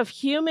packet of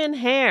human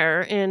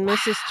hair in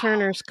Mrs.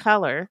 Turner's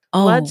color,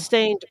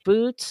 blood-stained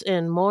boots,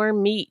 and more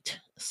meat,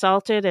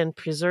 salted and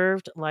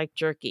preserved like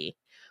jerky.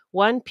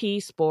 One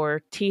piece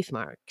bore teeth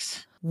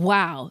marks.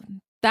 Wow.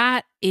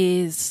 That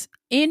is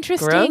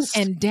interesting Gross.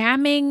 And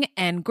damning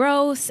and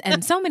gross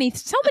and so many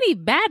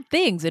bad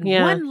things in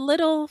one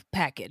little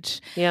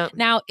package. Yeah.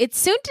 Now,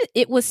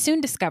 it was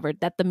soon discovered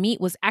that the meat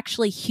was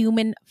actually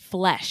human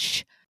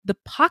flesh. The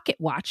pocket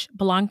watch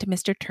belonged to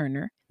Mr.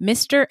 Turner.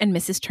 Mr. and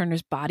Mrs.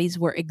 Turner's bodies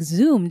were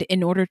exhumed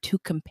in order to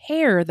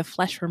compare the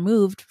flesh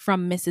removed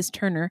from Mrs.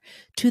 Turner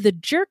to the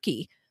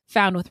jerky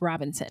found with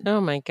Robinson.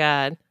 Oh, my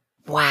God.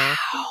 Wow.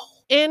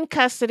 In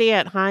custody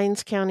at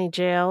Hinds County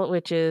Jail,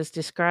 which is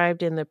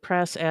described in the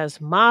press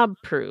as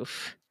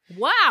mob-proof.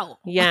 Wow.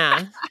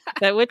 Yeah.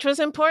 Which was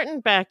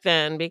important back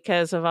then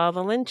because of all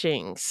the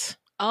lynchings.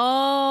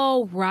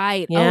 Oh,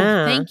 right.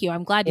 Yeah. Oh, thank you.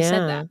 I'm glad you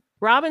said that.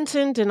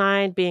 Robinson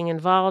denied being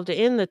involved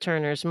in the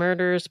Turners'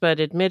 murders,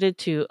 but admitted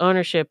to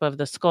ownership of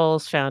the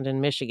skulls found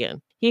in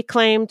Michigan. He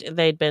claimed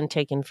they'd been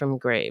taken from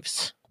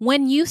graves.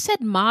 When you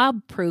said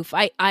mob proof,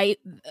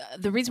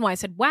 the reason why I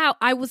said wow,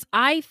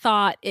 I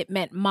thought it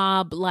meant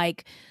mob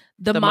like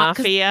The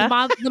mafia.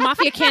 The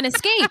mafia can't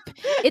escape.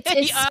 It's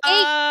escape proof.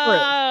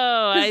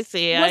 Oh, I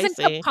see. Wasn't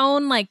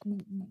Capone like,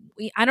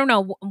 I don't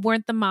know,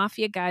 weren't the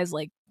mafia guys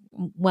like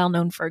well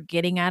known for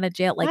getting out of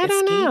jail, like I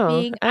don't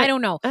escaping? know. I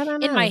don't know. I don't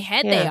know. In my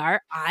head, they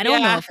are. I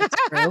don't know if it's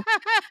true.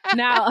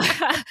 Now,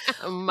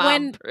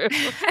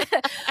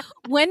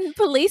 when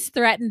police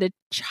threatened to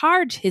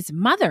charge his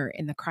mother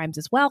in the crimes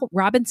as well,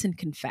 Robinson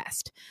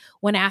confessed.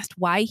 When asked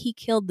why he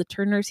killed the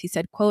Turners, he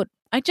said, quote,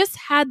 "I just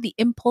had the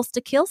impulse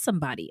to kill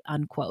somebody,"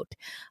 unquote.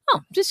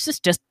 Oh, just a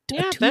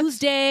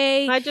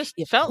Tuesday. I just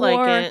felt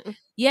like it.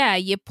 Yeah,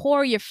 you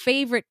pour your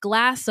favorite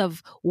glass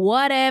of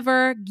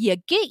whatever, you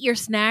get your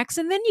snacks,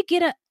 and then you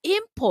get an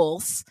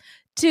impulse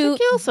to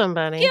kill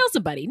somebody.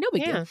 No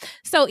big deal.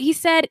 So he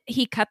said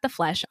he cut the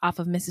flesh off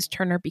of Mrs.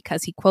 Turner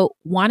because he, quote,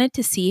 wanted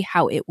to see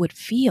how it would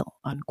feel,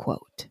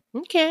 unquote.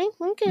 Okay.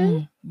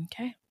 Okay.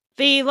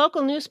 The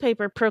local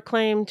newspaper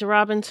proclaimed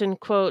Robinson,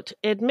 quote,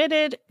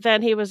 admitted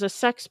that he was a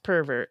sex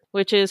pervert,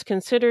 which is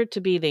considered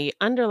to be the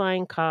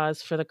underlying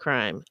cause for the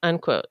crime,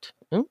 unquote.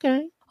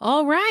 Okay.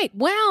 All right.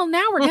 Well,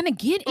 now we're going to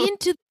get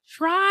into the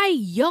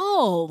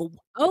trial.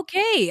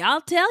 Okay,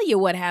 I'll tell you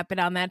what happened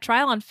on that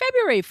trial. On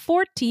February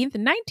 14th,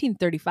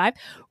 1935,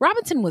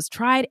 Robinson was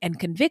tried and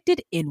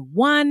convicted in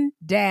one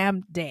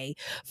damn day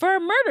for a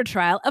murder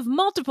trial of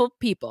multiple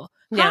people.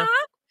 Yeah.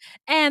 Huh?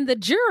 And the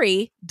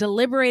jury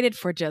deliberated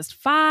for just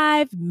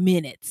 5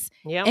 minutes.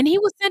 Yep. And he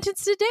was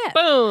sentenced to death.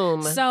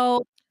 Boom.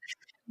 So,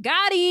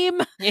 got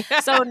him. Yeah.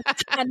 So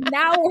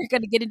now we're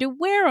going to get into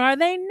where are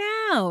they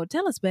now?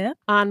 Tell us, Beth.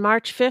 On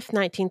March 5th,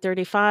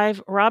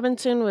 1935,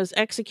 Robinson was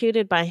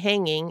executed by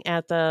hanging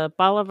at the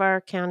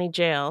Bolivar County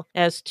Jail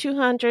as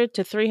 200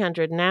 to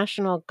 300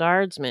 National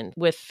Guardsmen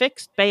with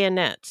fixed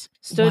bayonets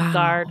stood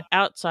guard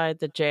outside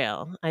the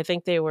jail. I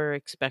think they were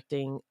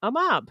expecting a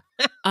mob.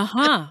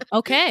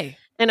 Okay.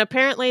 And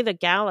apparently the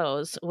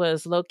gallows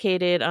was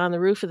located on the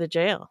roof of the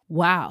jail.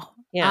 Wow.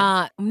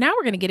 Yeah. Now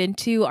we're going to get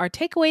into our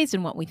takeaways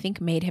and what we think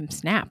made him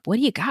snap. What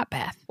do you got,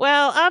 Beth?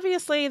 Well,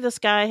 obviously this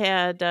guy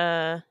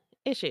had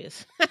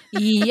issues.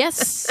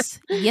 Yes,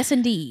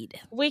 indeed.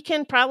 We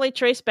can probably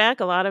trace back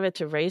a lot of it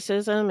to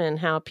racism and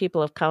how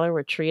people of color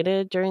were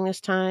treated during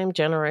this time,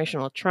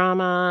 generational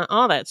trauma,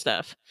 all that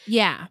stuff.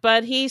 Yeah.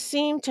 But he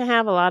seemed to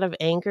have a lot of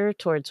anger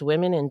towards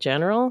women in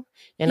general.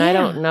 And I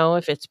don't know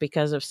if it's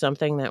because of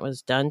something that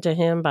was done to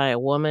him by a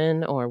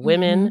woman or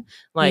women,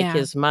 like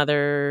his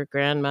mother,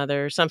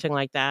 grandmother, something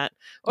like that.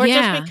 Or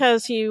just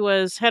because he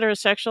was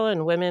heterosexual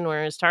and women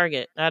were his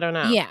target. I don't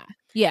know.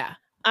 Yeah.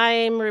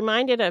 I'm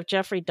reminded of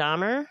Jeffrey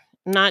Dahmer,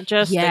 not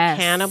just the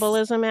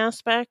cannibalism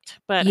aspect,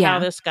 but how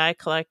this guy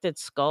collected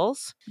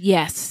skulls.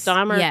 Yes.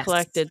 Dahmer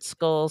collected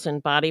skulls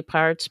and body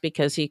parts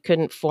because he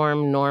couldn't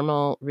form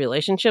normal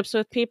relationships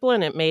with people,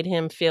 and it made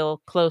him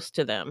feel close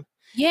to them.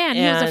 Yeah, and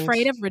he was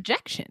afraid of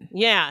rejection.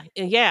 Yeah,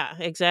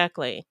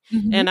 exactly.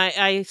 Mm-hmm. And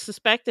I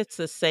suspect it's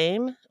the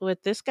same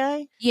with this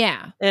guy.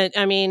 Yeah.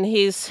 I mean,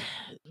 he's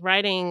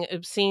writing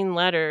obscene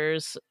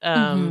letters.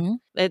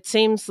 It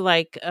seems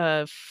like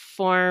a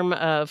form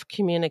of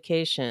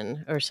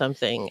communication or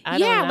something. I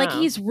don't know. Like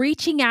he's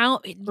reaching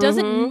out,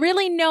 doesn't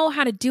really know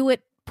how to do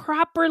it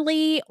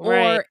properly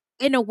or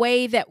in a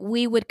way that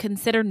we would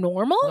consider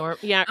normal. Or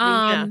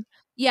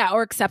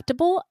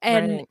acceptable.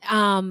 And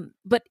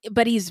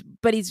but he's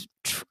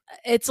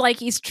it's like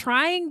he's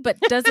trying but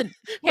doesn't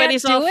but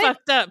he's all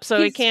fucked up,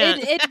 so he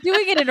can't. It's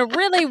doing it in a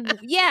really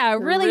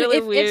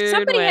if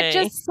somebody had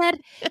just said,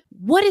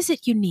 what is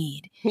it you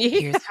need?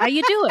 Here's how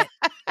you do it.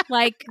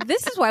 Like,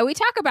 this is why we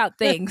talk about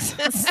things.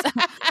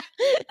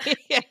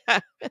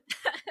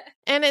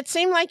 And it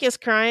seemed like his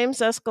crimes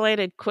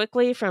escalated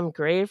quickly from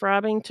grave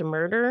robbing to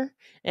murder.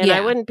 And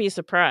I wouldn't be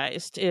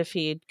surprised if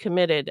he'd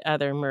committed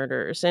other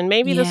murders. And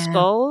maybe the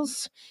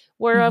skulls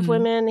were of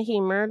women he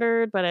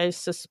murdered, but I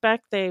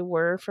suspect they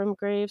were from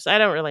graves. I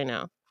don't really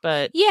know.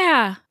 But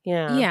yeah,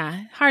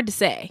 hard to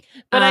say.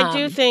 But I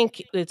do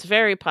think it's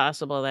very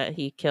possible that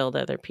he killed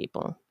other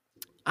people.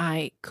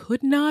 I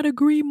could not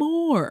agree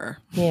more.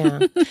 Yeah.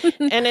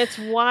 And it's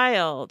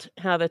wild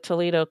how the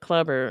Toledo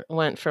Clubber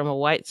went from a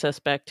white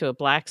suspect to a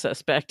black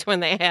suspect when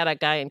they had a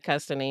guy in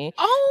custody.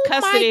 Oh, my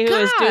God. Who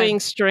was doing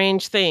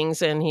strange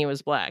things, and he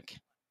was black.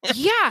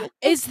 Yeah.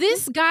 Is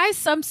this guy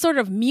some sort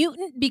of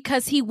mutant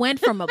because he went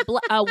from a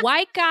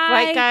white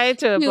guy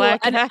to a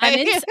black guy?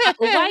 A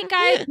white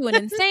guy to an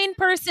insane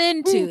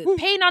person to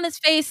paint on his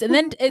face. And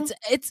then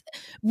it's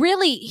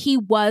really, he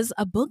was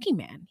a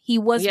boogeyman. He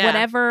was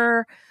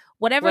whatever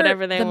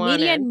the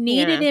media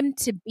needed him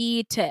to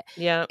be to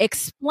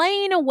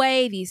explain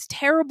away these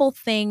terrible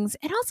things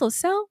and also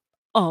sell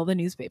all the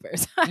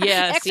newspapers.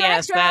 Yes,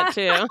 that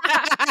too.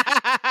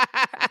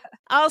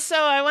 Also,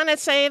 I want to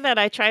say that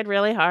I tried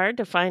really hard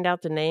to find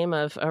out the name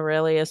of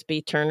Aurelius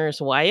B.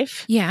 Turner's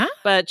wife. Yeah.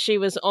 But she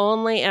was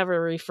only ever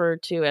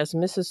referred to as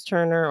Mrs.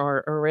 Turner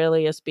or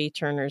Aurelius B.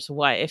 Turner's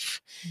wife.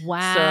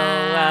 Wow.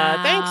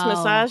 So thanks,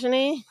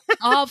 misogyny.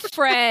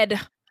 Fred.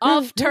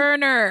 Of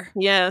Turner.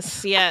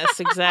 Yes,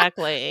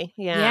 exactly.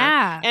 Yeah.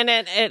 Yeah. And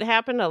it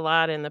happened a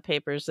lot in the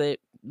papers that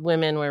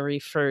women were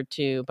referred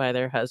to by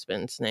their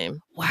husband's name.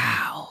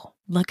 Wow.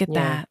 Look at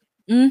that.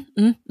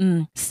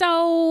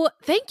 So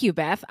thank you,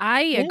 Beth.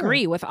 I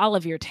agree with all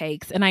of your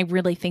takes, and I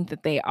really think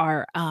that they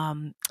are,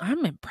 I'm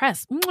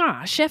impressed.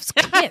 Mwah, chef's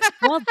kiss.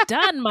 Well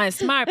done, my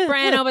smart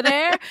brain over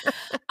there.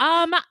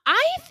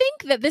 I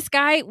think that this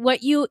guy, what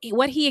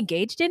he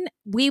engaged in,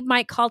 we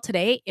might call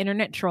today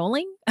internet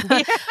trolling.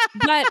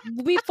 But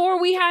before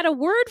we had a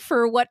word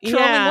for what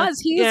trolling was,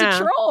 he was a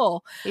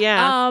troll.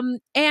 Yeah.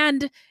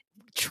 And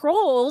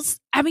trolls,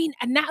 I mean,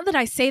 now that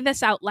I say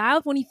this out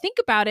loud, when you think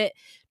about it,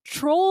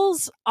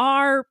 trolls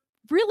are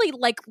really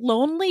like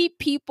lonely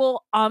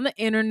people on the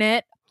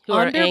internet who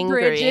under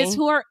bridges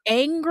who are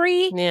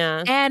angry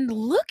and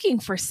looking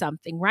for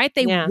something, right?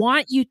 They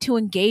want you to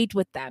engage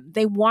with them.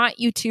 They want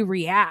you to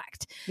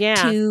react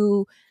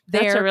to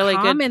their really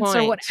comments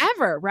or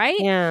whatever, right?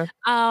 Yeah.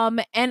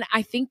 And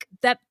I think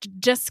that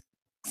just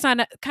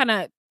kind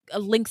of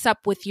links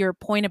up with your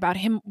point about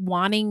him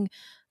wanting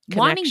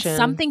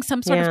something,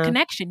 some sort of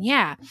connection.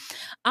 Yeah.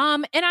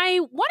 And I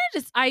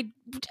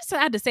just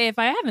had to say, if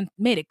I haven't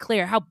made it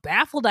clear how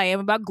baffled I am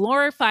about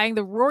glorifying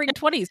the Roaring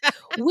 20s,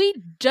 we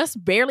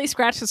just barely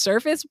scratched the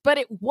surface, but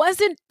it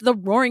wasn't the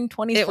Roaring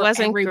 20s. It for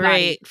wasn't everybody.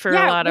 Great for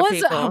a lot of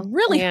people. It was a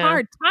really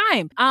hard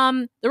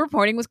time. The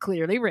reporting was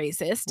clearly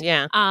racist.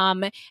 Yeah.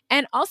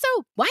 And also,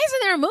 why isn't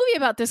there a movie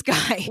about this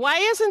guy? Why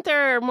isn't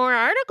there more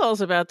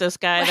articles about this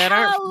guy that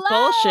aren't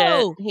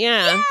bullshit?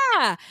 Yeah.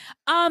 Yeah.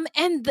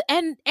 And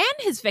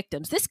his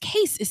victims. This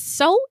case is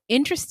so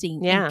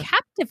interesting and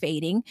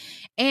captivating.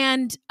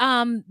 And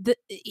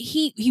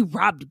he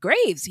robbed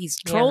graves. He's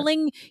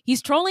trolling.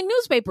 He's trolling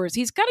newspapers.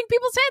 He's cutting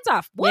people's heads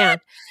off. What? Yeah.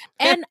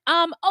 And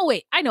oh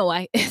wait, I know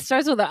why. It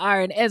starts with an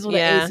R and ends with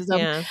an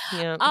A.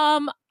 Yeah.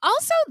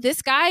 Also,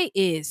 this guy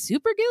is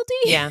super guilty.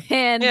 Yeah.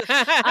 And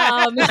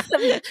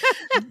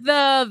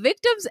the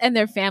victims and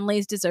their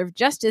families deserve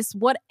justice,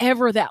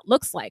 whatever that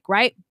looks like,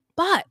 right?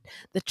 But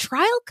the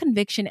trial,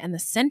 conviction, and the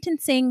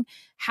sentencing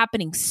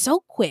happening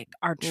so quick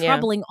are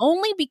troubling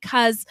only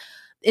because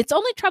it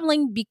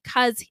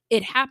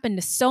happened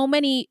to so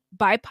many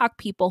BIPOC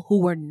people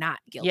who were not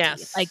guilty.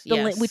 Yes, like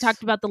we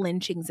talked about the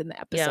lynchings in the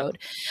episode.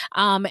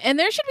 And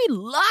there should be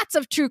lots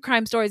of true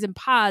crime stories and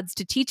pods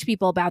to teach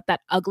people about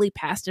that ugly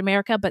past in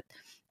America. But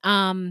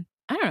I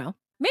don't know.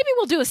 Maybe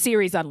we'll do a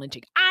series on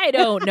lynching. I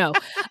don't know.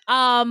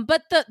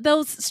 But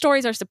those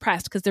stories are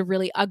suppressed because they're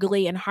really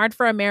ugly and hard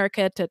for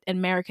Americans to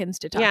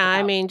talk about. Yeah,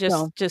 I mean,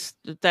 just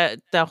that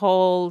the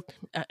whole,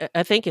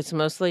 I think it's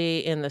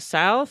mostly in the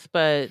South,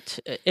 but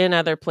in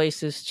other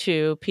places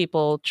too,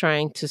 people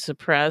trying to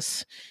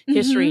suppress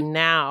history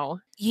now.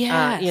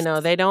 Yeah,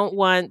 they don't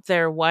want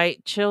their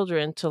white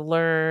children to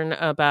learn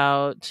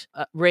about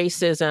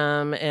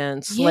racism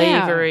and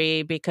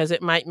slavery because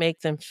it might make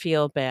them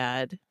feel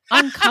bad.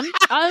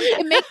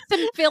 It makes them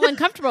feel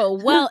uncomfortable.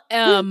 Well,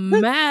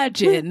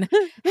 imagine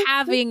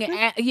having,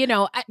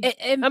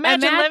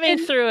 imagine living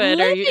through it.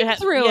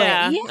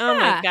 Yeah. Oh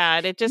my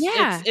God. It just,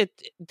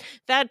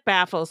 that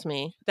baffles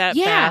me.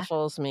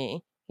 Baffles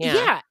me.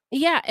 Yeah.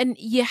 And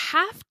you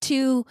have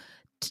to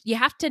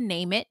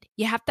name it.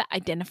 You have to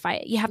identify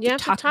it. You have to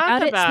talk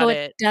about it so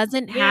it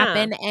doesn't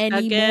happen anymore.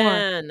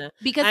 Again.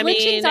 Because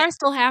lynchings are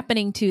still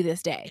happening to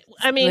this day.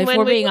 I mean, if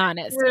we're being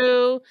honest.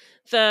 Through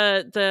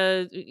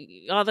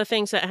all the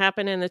things that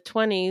happened in the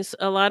 20s,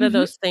 a lot of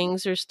those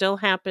things are still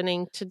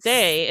happening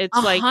today.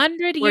 It's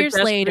 100 years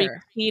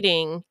later,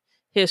 repeating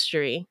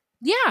history.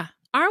 Yeah.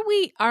 Are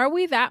we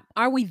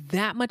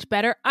that much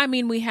better? I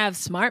mean, we have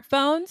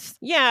smartphones.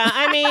 Yeah,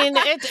 I mean,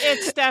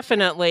 it's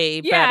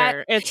definitely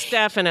better. It's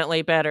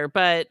definitely better,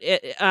 but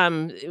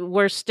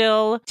we're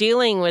still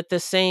dealing with the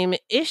same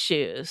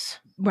issues.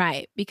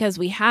 Right, because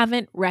we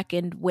haven't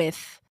reckoned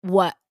with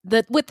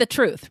the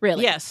truth,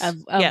 really. Yes.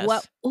 Of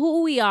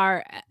who we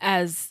are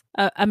as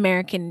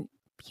American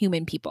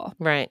human people.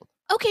 Right.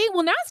 Okay,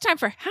 well, now it's time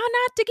for How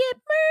Not to Get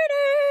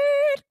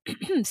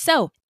Murdered.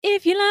 So,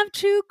 if you love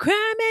true crime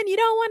and you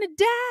don't want to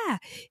die,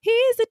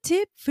 here's a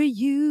tip for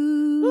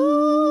you.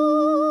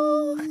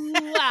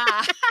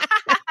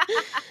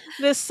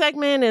 This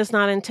segment is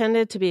not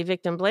intended to be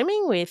victim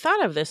blaming. We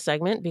thought of this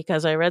segment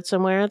because I read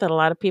somewhere that a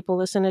lot of people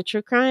listen to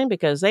true crime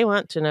because they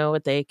want to know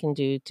what they can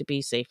do to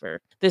be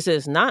safer. This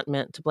is not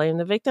meant to blame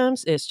the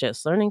victims. It's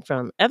just learning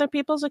from other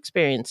people's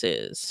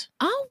experiences.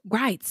 All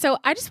right. So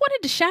I just wanted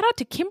to shout out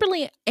to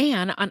Kimberly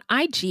Ann on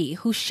IG,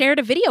 who shared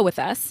a video with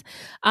us,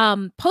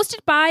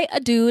 posted by a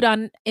dude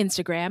on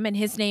Instagram, and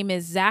his name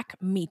is Zach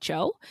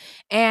Micho.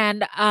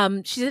 And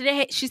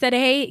she said,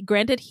 hey,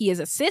 granted, he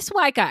is a cis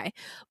white guy,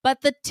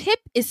 but the tip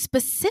is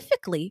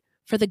specifically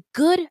for the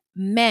good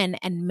men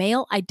and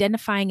male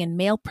identifying and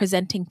male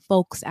presenting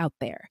folks out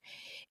there.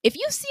 If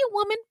you see a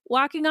woman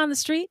walking on the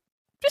street,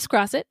 just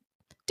cross it.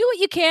 Do what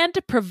you can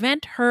to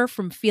prevent her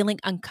from feeling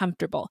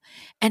uncomfortable,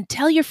 and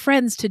tell your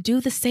friends to do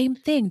the same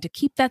thing to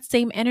keep that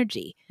same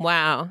energy.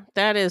 Wow.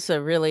 That is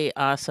a really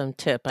awesome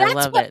tip. That's I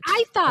love what it.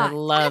 I thought. I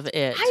love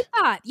it. I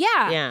thought,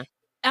 yeah. Yeah.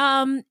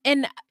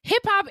 And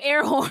hip hop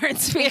air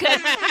horns because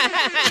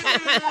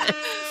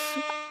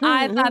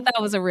I thought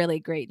that was a really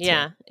great tip.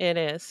 Yeah, it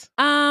is.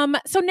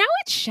 So now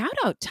it's shout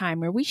out time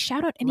where we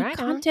shout out any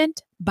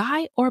content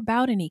by or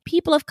about any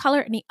people of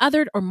color, any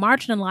othered or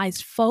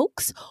marginalized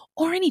folks,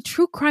 or any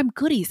true crime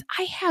goodies.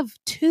 I have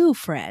two,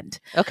 friend.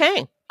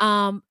 Okay.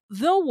 The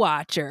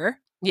Watcher.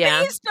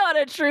 Yeah. Based on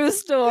a true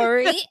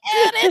story. And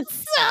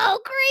it's so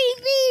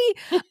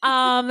creepy.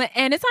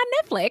 And it's on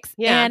Netflix.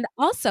 Yeah. And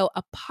also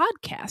a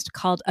podcast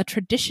called A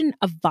Tradition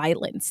of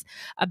Violence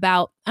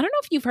about, I don't know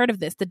if you've heard of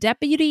this, the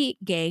deputy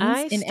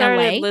gangs in LA. I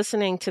started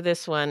listening to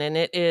this one and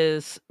it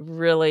is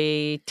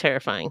really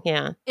terrifying.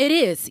 Yeah. It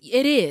is.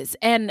 It is.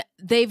 And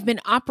they've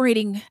been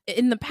operating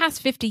in the past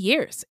 50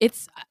 years.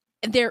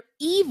 They're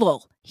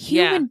evil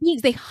human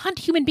beings. They hunt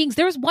human beings.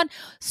 There was one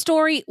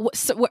story.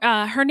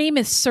 Her name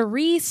is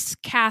Cerise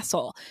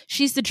Castle.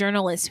 She's the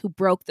journalist who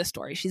broke the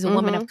story. She's a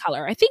woman of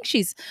color. I think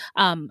she's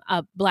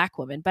a Black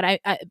woman, but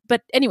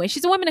anyway,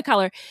 she's a woman of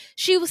color.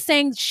 She was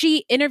saying she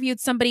interviewed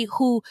somebody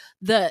who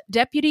the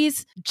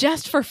deputies,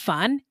 just for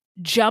fun,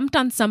 jumped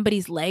on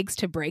somebody's legs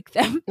to break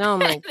them. Oh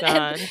my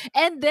God.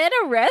 and then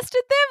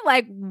arrested them.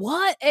 Like,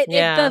 what?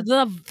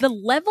 The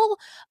level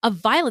of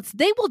violence,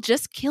 they will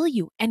just kill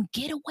you and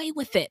get away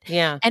with it.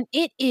 Yeah. And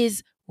it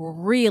is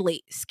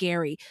really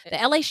scary. The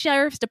LA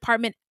Sheriff's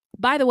Department,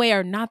 by the way,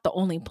 are not the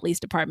only police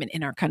department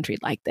in our country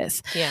like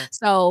this. Yeah.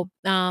 So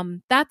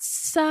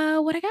that's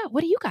what I got.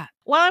 What do you got?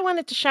 Well, I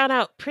wanted to shout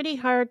out Pretty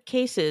Hard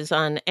Cases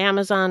on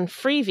Amazon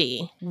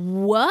Freevee.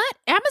 What?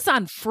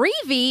 Amazon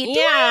Freevee? Do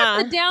I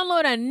have to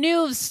download a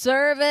new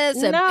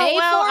service and pay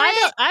for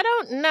it? I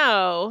don't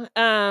know.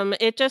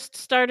 It just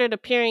started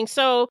appearing.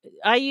 So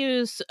I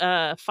use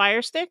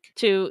Fire Stick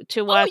to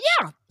watch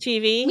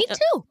TV. Me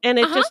too. And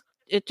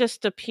it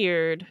just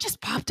appeared.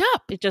 Just popped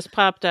up. It just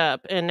popped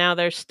up, and now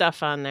there's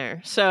stuff on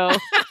there. So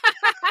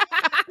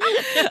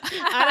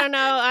I don't know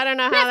how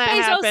that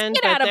happened.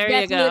 Get out of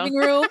Beth's living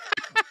room.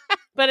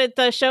 But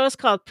the show is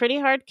called Pretty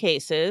Hard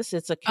Cases.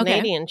 It's a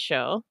Canadian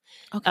show,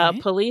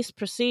 police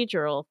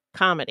procedural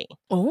comedy.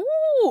 Oh,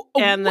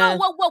 and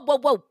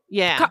whoa!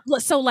 Yeah.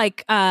 So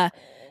like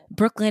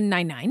Brooklyn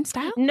Nine-Nine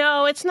style?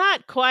 No, it's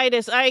not quite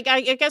as. I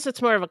guess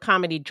it's more of a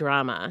comedy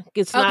drama.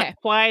 It's not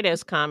quite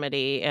as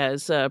comedy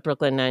as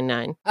Brooklyn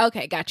Nine-Nine.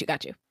 Okay, got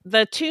you.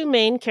 The two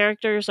main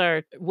characters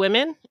are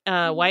women,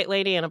 a white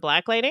lady and a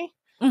Black lady.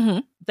 Mm-hmm.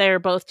 They're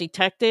both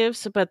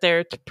detectives, but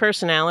their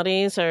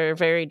personalities are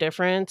very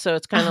different. So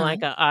it's kind of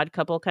like an odd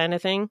couple kind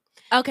of thing.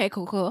 Okay,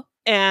 cool.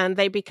 And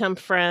they become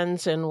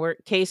friends and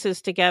work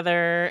cases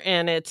together.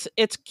 And it's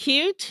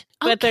cute,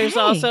 but there's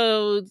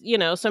also,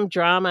 some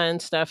drama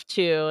and stuff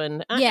too.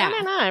 And I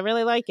don't know. I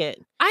really like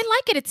it. I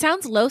like it. It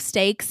sounds low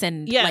stakes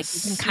and like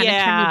you can kind of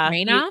turn your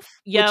brain off.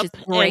 Yep. Which is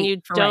great and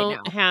you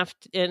don't have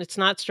to, and it's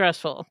not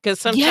stressful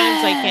because sometimes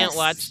I can't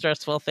watch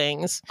stressful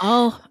things.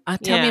 Oh,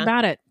 tell me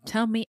about it.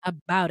 Tell me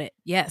about it.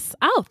 Yes.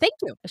 Oh, thank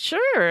you.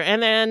 Sure.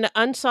 And then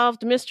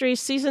Unsolved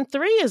Mysteries Season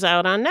 3 is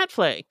out on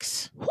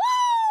Netflix. Woo!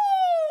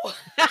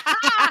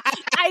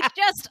 I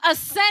just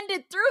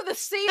ascended through the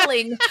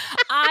ceiling.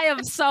 I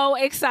am so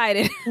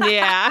excited.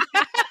 Yeah.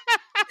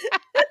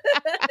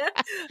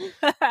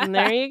 And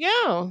there you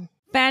go.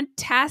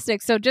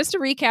 Fantastic. So just to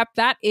recap,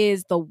 that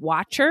is The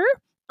Watcher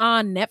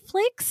on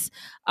Netflix,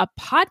 a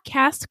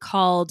podcast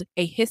called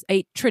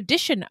A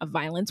Tradition of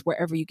Violence,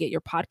 wherever you get your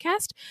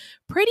podcast,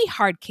 Pretty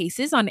Hard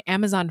Cases on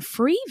Amazon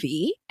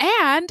Freevee,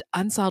 and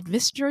Unsolved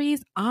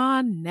Mysteries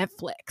on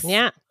Netflix.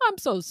 Yeah. I'm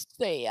so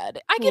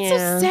sad. I get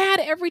so sad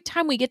every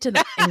time we get to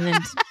the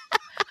end.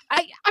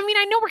 I mean,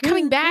 I know we're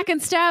coming back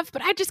and stuff,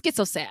 but I just get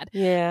so sad.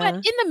 Yeah. But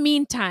in the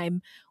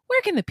meantime,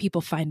 where can the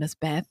people find us,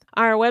 Beth?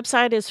 Our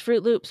website is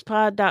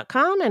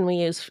fruitloopspod.com, and we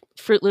use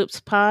Fruit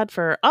Loops Pod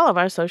for all of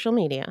our social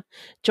media.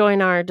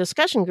 Join our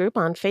discussion group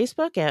on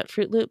Facebook at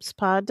Fruit Loops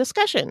Pod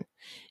Discussion.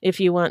 If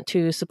you want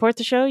to support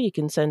the show, you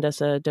can send us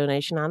a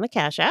donation on the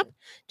Cash App.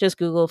 Just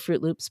Google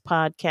Fruit Loops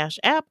Pod Cash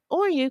App,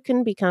 or you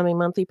can become a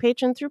monthly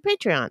patron through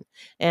Patreon.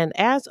 And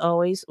as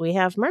always, we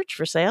have merch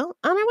for sale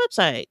on our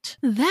website.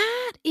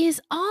 That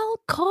is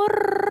all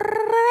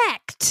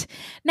correct.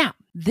 Now,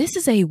 this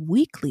is a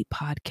weekly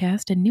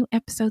podcast, and new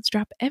episodes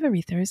drop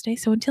every Thursday.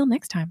 So until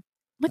next time,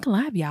 look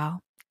alive, y'all.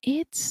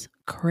 It's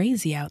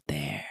crazy out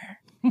there.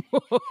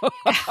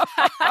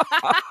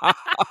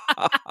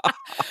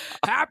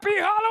 Happy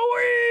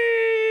Halloween!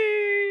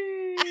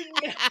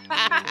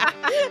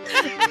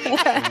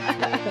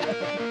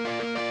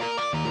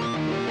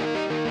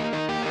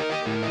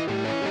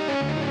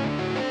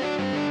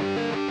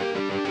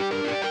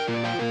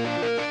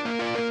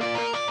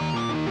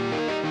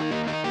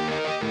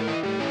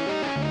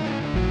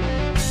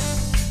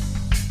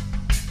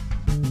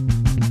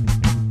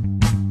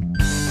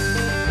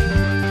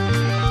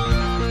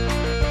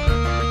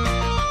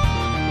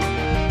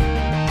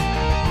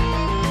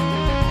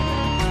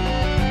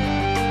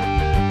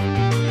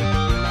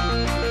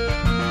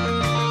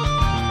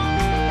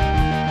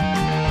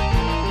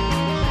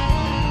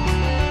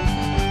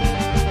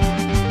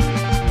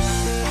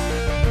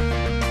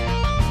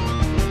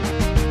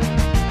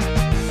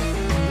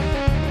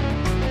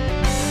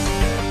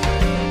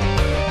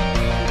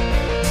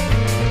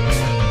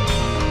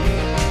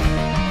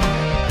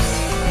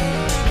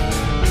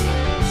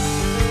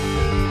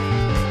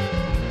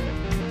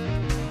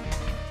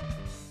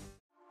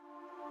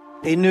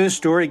 A news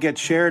story gets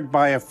shared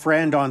by a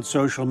friend on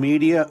social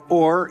media,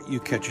 or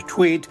you catch a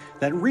tweet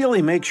that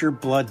really makes your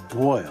blood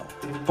boil.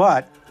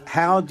 But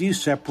how do you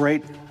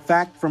separate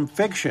fact from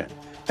fiction?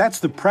 That's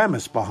the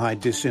premise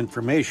behind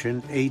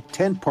Disinformation, a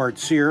 10-part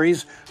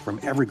series from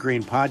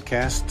Evergreen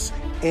Podcasts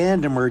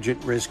and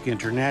Emergent Risk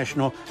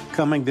International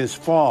coming this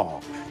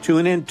fall.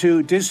 Tune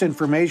into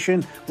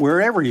Disinformation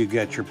wherever you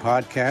get your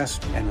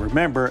podcasts. And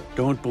remember,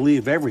 don't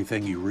believe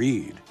everything you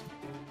read.